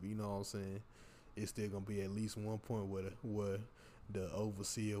point of, you know what I'm saying, it's still gonna be at least one point where the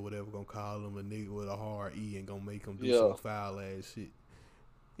overseer, or whatever, gonna call them a nigga with a hard E and gonna make them do some foul ass shit.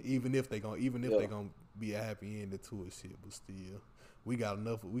 Even if they gonna be a happy ending to it, shit. But still, we got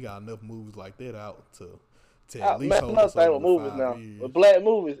enough movies like that out to at least hold us over with movies now. With black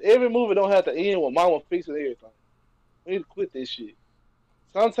movies, every movie don't have to end with mama fixing everything. We need to quit this shit.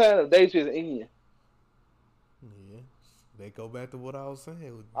 Sometimes they just end. Yeah, they go back to what I was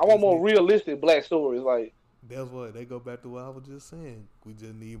saying. I want more realistic black stories. Like that's what they go back to what I was just saying. We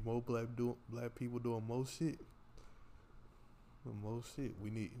just need more black people doing more shit. More shit.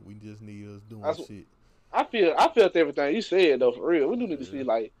 We just need us doing shit. I felt everything you said though, for real. We do need to see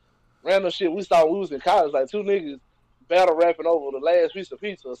like random shit. We saw when we was in college, like two niggas battle rapping over the last piece of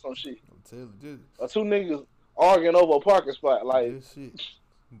pizza or some shit. I'm telling you, or two niggas arguing over a parking spot. Like this shit.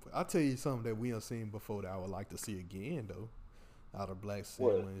 I'll tell you something that we done seen before that I would like to see again though. Out of black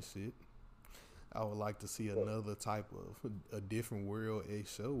cinema and shit. I would like to see another type of a different world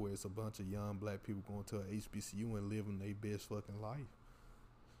show where it's a bunch of young black people going to a HBCU and living their best fucking life.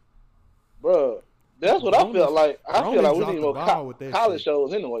 Bruh, that's what I feel like. I feel like we need more college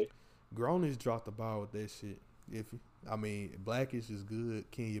shows anyway. Grownish dropped the ball with that shit. Blackish is good.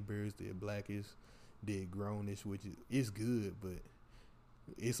 Kenya Barris did Blackish, did Grownish, which is good, but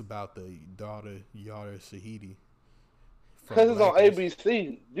it's about the daughter Yara Shahidi. Because it's on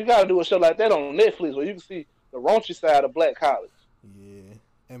ABC. You got to do a show like that on Netflix where you can see the raunchy side of black college. Yeah.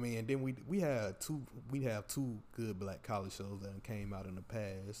 I mean, and then we have two good black college shows that came out in the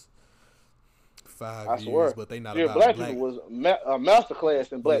past I 5 years, swear, but they not Dear about Black People black. was a master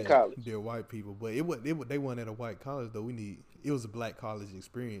class in black Yeah, college. they're white people, but they weren't at a white college though. It was a black college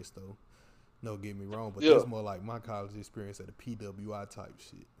experience though. No, get me wrong, but Yeah, that's more like my college experience at a PWI type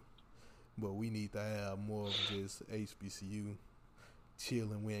shit. But we need to have more of just HBCU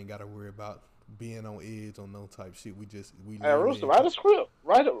chilling. We ain't got to worry about being on edge on no type shit. We hey literally Rooster, write a script.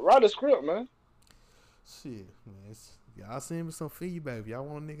 Write a script, man. shit, man. Y'all send me some feedback. If y'all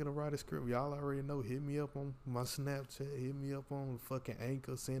want a nigga to write a script, y'all already know. Hit me up on my Snapchat. Hit me up on fucking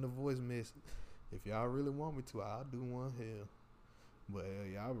Anchor. Send a voice message. If y'all really want me to, I'll do one. Hell. But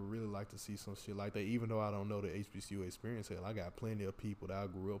yeah, I would really like to see some shit like that. Even though I don't know the HBCU experience, hell, I got plenty of people that I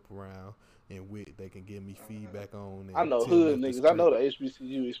grew up around and with they can give me feedback on I and know tell me hood if the niggas. I know script. the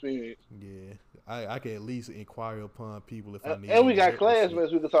HBCU experience, Yeah, I can at least inquire upon people if I need and we any got help with shit.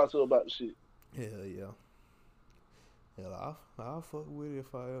 classmates we can talk to about the shit. Hell yeah. Hell, I'll fuck with it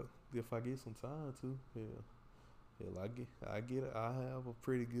if I get some time to. Hell, I have a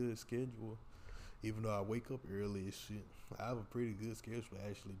pretty good schedule. Even though I wake up early as shit, I have a pretty good schedule to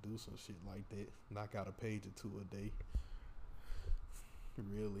actually do some shit like that. Knock out a page or two a day.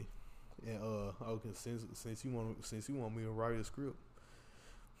 Really. And okay, since you want me to write a script,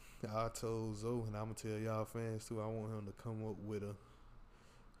 I told Zo and I'ma tell y'all fans too. I want him to come up with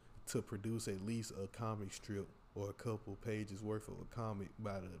to produce at least a comic strip or a couple pages worth of a comic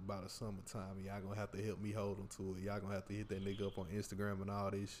by the summertime. Y'all gonna have to help me hold him to it. Y'all gonna have to hit that nigga up on Instagram and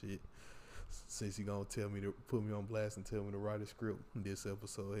all this shit. Since he gonna tell me to put me on blast and tell me to write a script this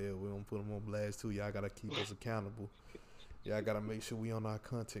episode, hell, we gonna put him on blast too. Y'all gotta keep us accountable. Y'all gotta make sure we on our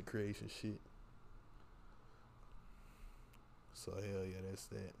content creation shit. So hell yeah, that's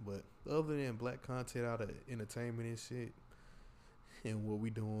that. But other than black content out of entertainment and shit, and what we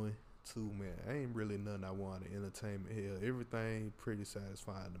doing too, man, ain't really nothing I want in entertainment. Hell, everything pretty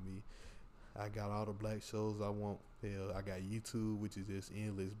satisfying to me. I got all the black shows I want. Hell, I got YouTube, which is just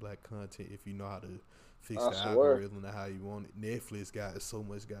endless black content if you know how to fix I the swear. algorithm and how you want it. Netflix got so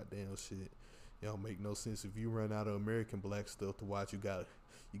much goddamn shit. It don't make no sense if you run out of American black stuff to watch. You got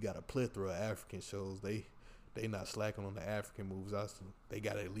a plethora of African shows. They not slacking on the African movies. They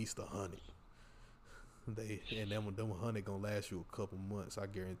got at least 100. Them 100 gonna last you a couple months. I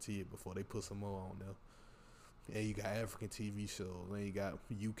guarantee it before they put some more on there. And you got African TV shows. And you got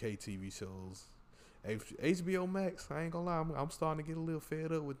UK TV shows. HBO Max, I ain't gonna lie, I'm starting to get a little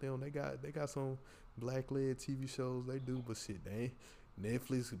fed up with them. They got some black-led TV shows they do, but shit, they ain't.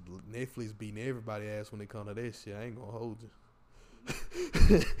 Netflix beating everybody ass when they come to that shit. I ain't gonna hold you.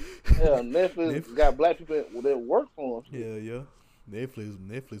 Yeah, Netflix got black people that work for them. Yeah.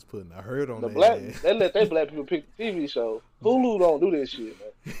 Netflix putting a hurt on The their black ass. they let they black people pick the TV show. Hulu don't do this shit,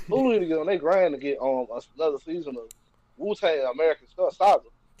 man. Hulu need to get on their grind to get on another season of Wu-Tang American Saga.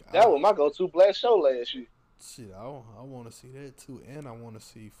 That was my go-to black show last year. Shit, I want to see that too, and I want to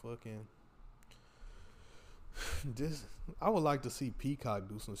see fucking. Just, I would like to see Peacock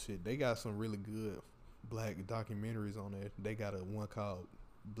do some shit. They got some really good black documentaries on there. They got one called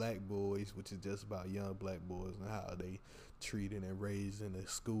Black Boys, which is just about young black boys and how they treated and raised in the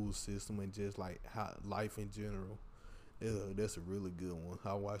school system and just like how life in general. That's a really good one.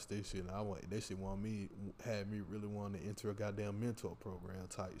 I watched that shit and that shit had me really want to enter a goddamn mentor program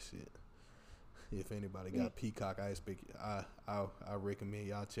type shit. If anybody got Peacock, I recommend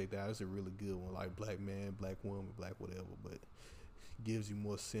y'all check that out. It's a really good one, like black man, black woman, black whatever, but gives you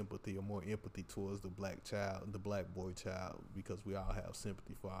more sympathy or more empathy towards the black child, the black boy child, because we all have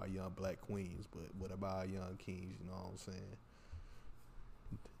sympathy for our young black queens, but what about our young kings, you know what I'm saying?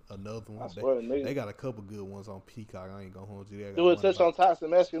 Another one, they got a couple good ones on Peacock. I ain't gonna hold you there. Do it touch on toxic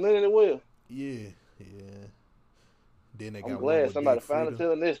masculinity? Will? Yeah. Then they got I'm glad somebody finally Freedom.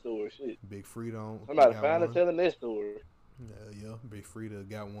 telling this story. Shit. Big Freedom. Somebody finally telling this story. Yeah. Big Frida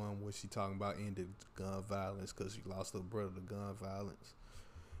got one where she talking about ending gun violence because she lost her brother to gun violence.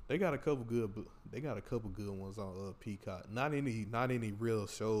 They got a couple good ones on Peacock. Not any real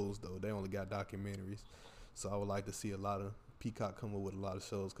shows though. They only got documentaries. So I would like to see a lot of Peacock come up with a lot of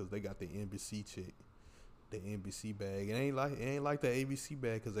shows because they got the NBC check. The NBC bag. It ain't like the ABC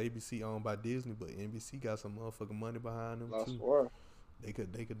bag because ABC owned by Disney, but NBC got some motherfucking money behind them too. Swear. They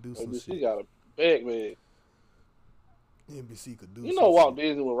could do some NBC shit. got a bag. NBC could do. You know, Walt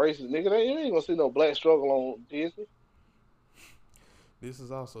Disney was racist, nigga. You ain't gonna see no black struggle on Disney. This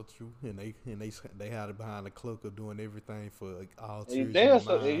is also true, and they had it behind the cloak of doing everything for like, all. And you damn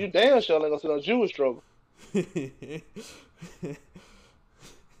sure ain't gonna see no Jewish struggle.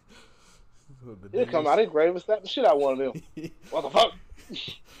 So the He'll come out, he grave and slap the shit out of one of them. What the fuck?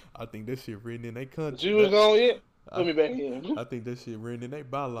 I think that shit written in their The country. Jews gone yet? Put me back in. I think that shit written in their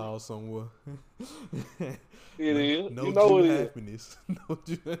bylaws somewhere. It is. No You know Jew it is. happiness. No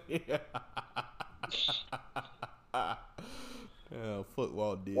Jew. Yeah, fuck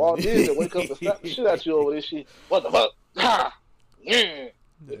Walt Disney. Walt Disney wake up and slap the shit out you over this shit. What the fuck? Ha! Yeah.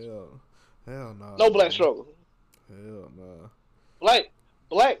 Hell no. No black struggle. Hell no.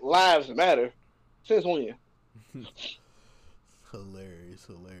 Black lives matter. Since when? Hilarious,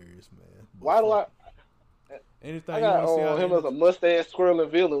 man. But Why do I? Anything I you got want to see out him as a mustache twirling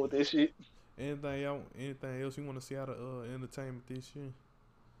villain with this shit. anything else you want to see out of entertainment this year?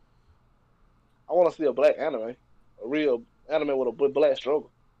 I want to see a black anime, a real anime with a black struggle.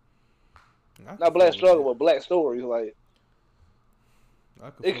 Not black struggle, but black stories. Like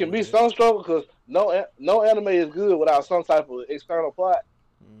it can be some struggle because no anime is good without some type of external plot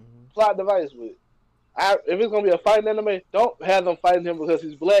device. But if it's gonna be a fighting anime, don't have them fighting him because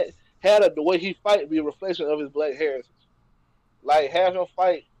he's black. Have the way he fight be a reflection of his black heritage. Like have him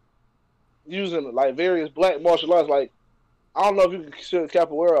fight using like various black martial arts. Like I don't know if you can consider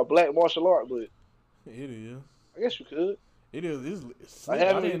capoeira a black martial art, but it is. I guess you could. It is. I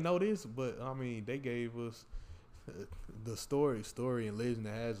didn't know this, but I mean, they gave us the story and legend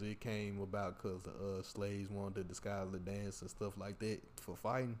that has it came about because the slaves wanted to disguise the dance and stuff like that for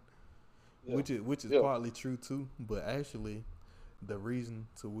fighting, which is partly true too. But actually, the reason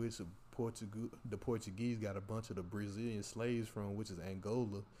to which the Portuguese got a bunch of the Brazilian slaves from, which is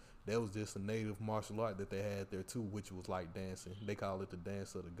Angola, that was just a native martial art that they had there too, which was like dancing. They call it the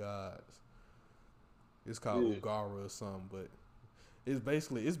dance of the gods. It's called Ugara or something, but it's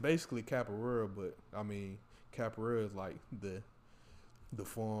basically capoeira. But I mean, capoeira is like the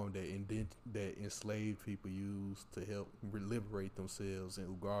form that enslaved people use to help liberate themselves,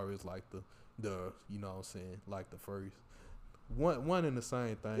 and Ugara is like the you know what I'm saying, like the first one and the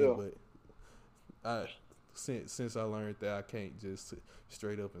same thing. But since I learned that, I can't just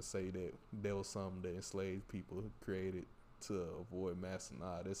straight up and say that there was something that enslaved people created to avoid mass.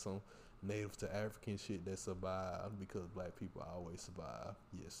 Nah, there's some native to African shit that survived because black people always survive.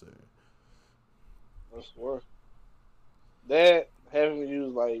 Yes, sir. That's worse. That having to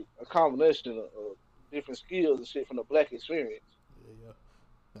use like a combination of different skills and shit from the black experience. Yeah.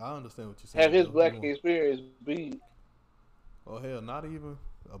 I understand what you're saying. Have his black experience be. Oh hell, not even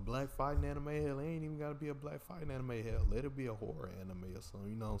a black fighting anime. Hell, it ain't even gotta be a black fighting anime. Hell, let it be a horror anime or something.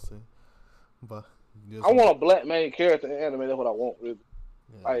 You know what I'm saying? But I want a black main character in anime. That's what I want, really.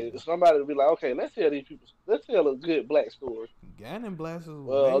 Like somebody to be like, okay, let's tell these people. Let's tell a good black story. Ganon Blasters.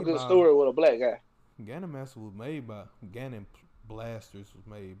 A good story with a black guy. Ganon Master was made by Ganon Blasters was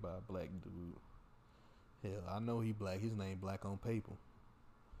made by a black dude. Hell, I know he black. His name black on paper.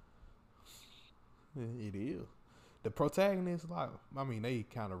 It is. The protagonist, like, I mean, they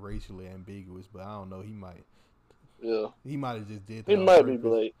kind of racially ambiguous, but I don't know. He might. Yeah. He might have just did that. He might be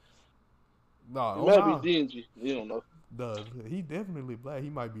black. No, he might be dingy. You don't know. He definitely black. He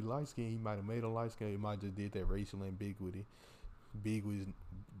might be light skinned. He might have made a light skin. He might just did that racial ambiguity. Did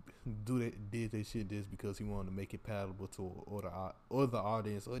that shit just because he wanted to make it palatable to other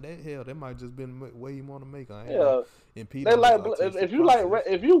audience. Or that might just been the way he want to make it. They like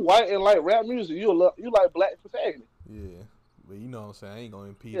if you white and like rap music, you like black protagonists. Yeah, but you know what I'm saying. I ain't gonna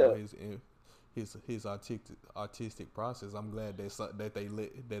impede on his artistic process. I'm glad that they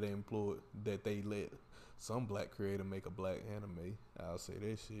let some black creator make a black anime. I'll say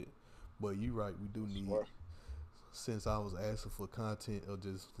that shit. But you right, we do need. Since I was asking for content or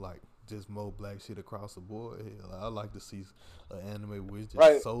just more black shit across the board, hell, I like to see an anime where it's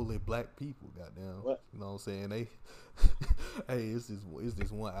just solely black people. Goddamn, you know what I'm saying? They, hey, it's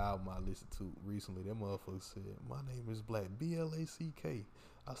this one album I listened to recently. That motherfucker said, "My name is Black, BLACK."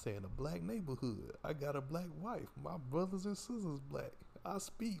 I say in a black neighborhood, I got a black wife. My brothers and sisters black. I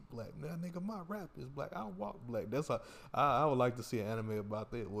speak black. Now, nigga, my rap is black. I walk black. That's how I would like to see an anime about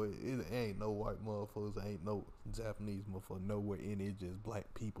that. Where it ain't no white motherfuckers, ain't no Japanese motherfuckers, nowhere in it. It's just black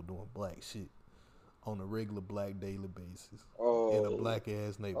people doing black shit on a regular black daily basis in a black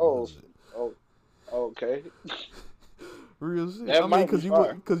ass neighborhood. Okay. Real shit. That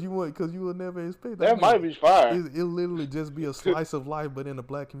because you would never expect that. That might be fire. It'll literally just be a slice of life, but in a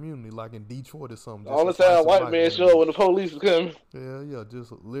black community, like in Detroit or something. The only time a white man show up when the police is coming. Yeah, just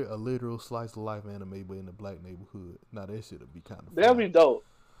a literal slice of life anime, but in the black neighborhood. Now that shit'll be kind of. That'd be dope.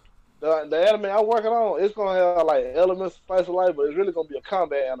 The anime I'm working on, it's gonna have like elements of slice of life, but it's really gonna be a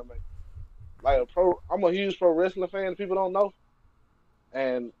combat anime. Like I'm a huge pro wrestling fan. People don't know,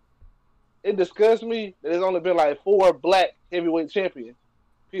 and it disgusts me that there's only been like 4 black heavyweight champions,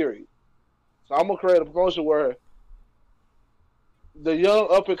 period. So I'm gonna create a promotion where the young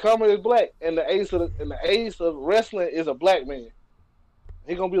up and comer is black, and the ace of wrestling is a black man.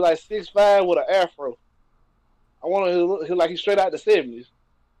 He gonna be like 6'5" with an afro. I want him to look like he's straight out the '70s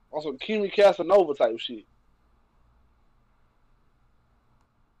on some Kimi Casanova type shit.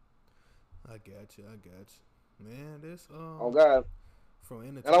 I got you. Man, this Oh God. from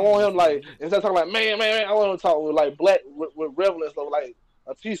And I want him like entertainment. instead of talking like man, I want him to talk with like black with relevance of like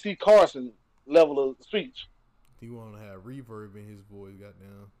a T.C. Carson level of speech. You want to have reverb in his voice,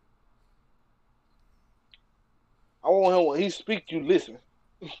 goddamn. I want him when he speak, you listen.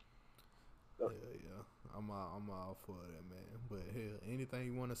 Yeah. I'm all for that, man. But hell, anything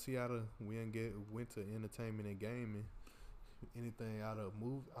you want to see out of went to entertainment and gaming. Anything out of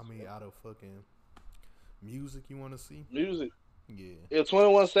out of fucking music you want to see? Music. Yeah. If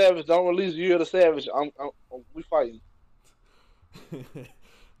 21 Savage don't release Year of the Savage, we fighting.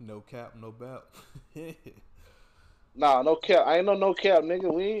 No cap, no bap. Nah, no cap. I ain't no cap,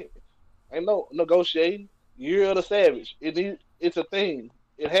 nigga. We ain't no negotiating. Year of the Savage. It's a thing.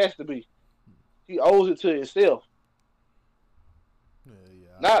 It has to be. He owes it to himself.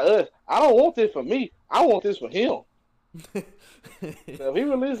 Yeah. Not us. I don't want this for me. I want this for him. So if he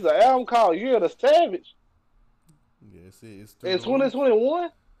releases an album called Year of the Savage, it's in 2021,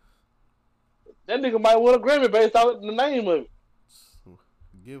 that nigga might win a Grammy based on the name of it.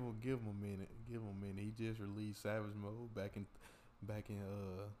 Give him a minute. He just released Savage Mode back in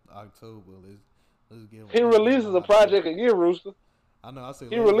October. Let's give him. He releases a project a year, Rooster. I know. I said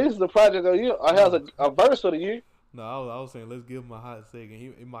he releases a project a year. Or has a verse of the year. No, I was saying let's give him a hot second.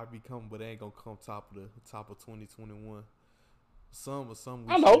 It might be coming, but it ain't gonna come top of 2021. Some.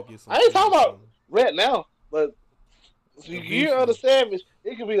 I know. I ain't talking about right now, but Year of the Savage,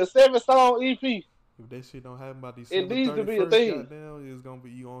 it could be a 7-song EP. If that shit don't happen by December 31st, it needs to be a thing. Goddamn, it's gonna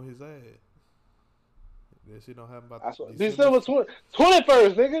be you on his ass. If that shit don't happen by December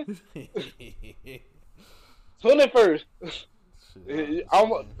 21st, nigga. 21st.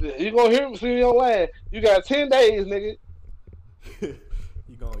 You gonna hear me, see me online. You got 10 days, nigga.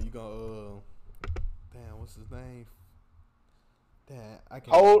 you gonna damn, what's his name? Damn, I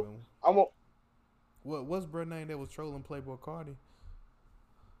can't remember. What's bro name that was trolling Playboy Cardi?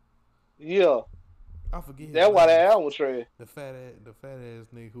 Yeah. I forget. That's why that album was trash. The fat ass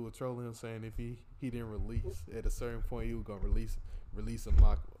nigga who was trolling him, saying if he didn't release at a certain point he was gonna release a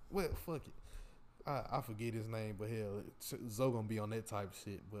mock. Well, fuck it. I forget his name, but hell, Zo gonna be on that type of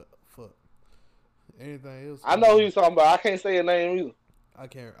shit. But fuck, anything else? I know who you talking about. I can't say his name either. I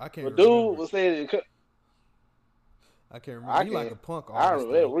can't. But remember. Dude was saying it. I can't remember. He like a punk artist.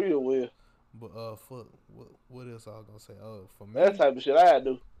 I remember that real well. But fuck, what else I was gonna say? For me, that type of shit I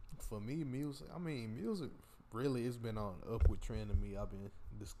do. For me, music. I mean, music really it's been on an upward trend to me. I've been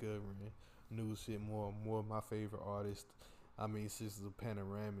discovering new shit more and more. My favorite artists. I mean, since the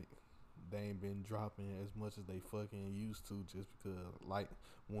Panoramic, they ain't been dropping as much as they fucking used to, just because like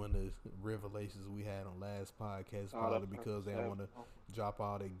one of the revelations we had on last podcast, probably because they want to drop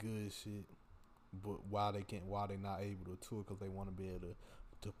all that good shit, but why they not able to tour, because they want to be able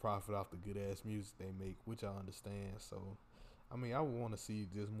to profit off the good ass music they make, which I understand. So I mean, I would want to see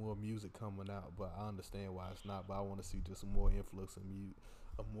just more music coming out, but I understand why it's not. But I want to see just more influx of music,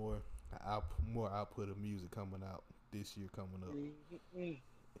 more output of music coming out this year coming up. Mm-hmm.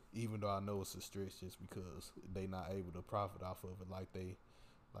 Even though I know it's a stretch, just because they not able to profit off of it like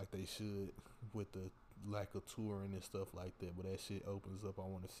they should with the lack of touring and stuff like that. But that shit opens up. I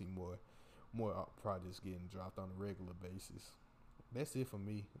want to see more projects getting dropped on a regular basis. That's it for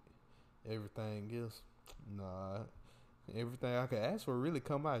me. Everything else, nah. Everything I could ask for really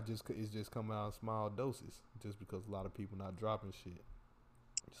come out. It's just coming out in small doses. Just because a lot of people not dropping shit.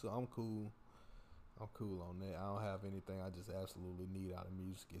 So I'm cool. I'm cool on that. I don't have anything I just absolutely need out of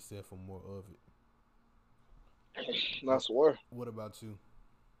music except for more of it. I swear. What about you?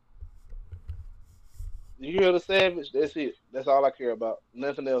 You hear the Savage? That's it. That's all I care about.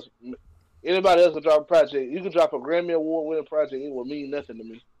 Nothing else. Anybody else can drop a project. You can drop a Grammy Award winning project. It will mean nothing to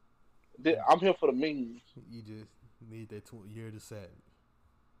me. I'm here for the memes. You just need that Year of the Savage.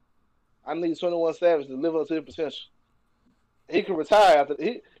 I need 21 Savage to live up to his potential. He can retire after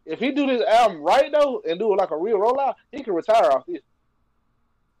if he do this album right though and do it like a real rollout, he can retire off this.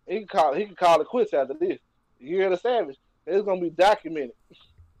 He can call it quits after this. Year of the Savage. It's gonna be documented.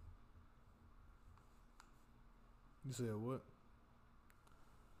 You said what?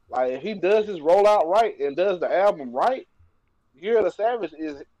 Like if he does his rollout right and does the album right, Year of the Savage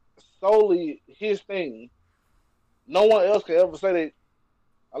is solely his thing. No one else can ever say that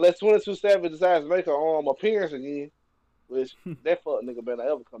unless 22 Savage decides to make an appearance again. Which that fuck nigga better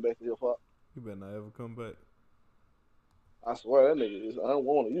ever come back to hip hop. You better not ever come back. I swear that nigga is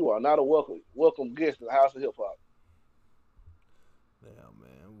unwanted. You are not a welcome guest in the House of Hip Hop. Damn,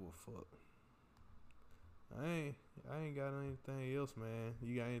 man. Well, fuck. I ain't. I ain't got anything else, man.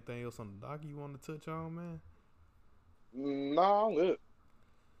 You got anything else on the dock you want to touch on, man? Nah, I'm good.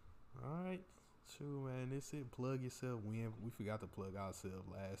 All right. True, man. This it. Plug yourself. We forgot to plug ourselves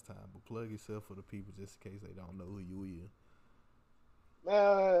last time, but plug yourself for the people just in case they don't know who you is.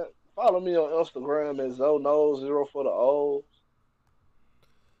 Man, follow me on Instagram at Zo knows 0 for the O's.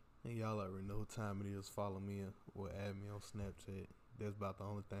 And y'all already know what time it is. Follow me or add me on Snapchat. That's about the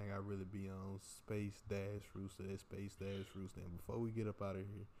only thing I really be on. Space dash Rooster. That's space dash Rooster. And before we get up out of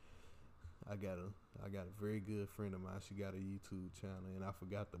here, I got a very good friend of mine. She got a YouTube channel, and I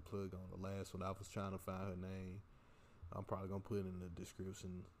forgot to plug on the last one. I was trying to find her name. I'm probably gonna put it in the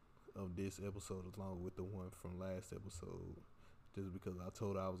description of this episode along with the one from last episode. Just because I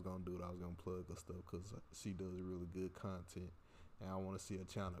told her I was gonna do it, I was gonna plug her stuff because she does really good content, and I want to see her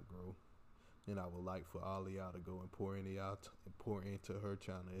channel grow. And I would like for all of y'all to go and pour into her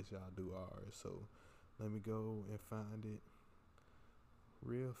channel as y'all do ours. So let me go and find it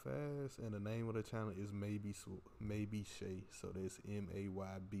real fast. And the name of the channel is Maybe Shay. So that's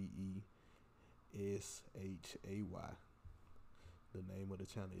MAYBESHAY. The name of the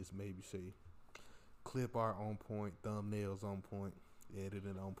channel is Maybe Shay. Clip art on point, thumbnails on point,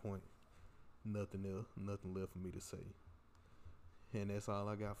 editing on point. Nothing else, nothing left for me to say. And that's all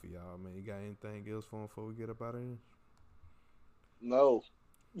I got for y'all, man. You got anything else for them before we get up out of here? No.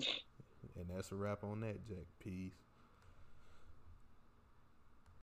 And that's a wrap on that, Jack. Peace.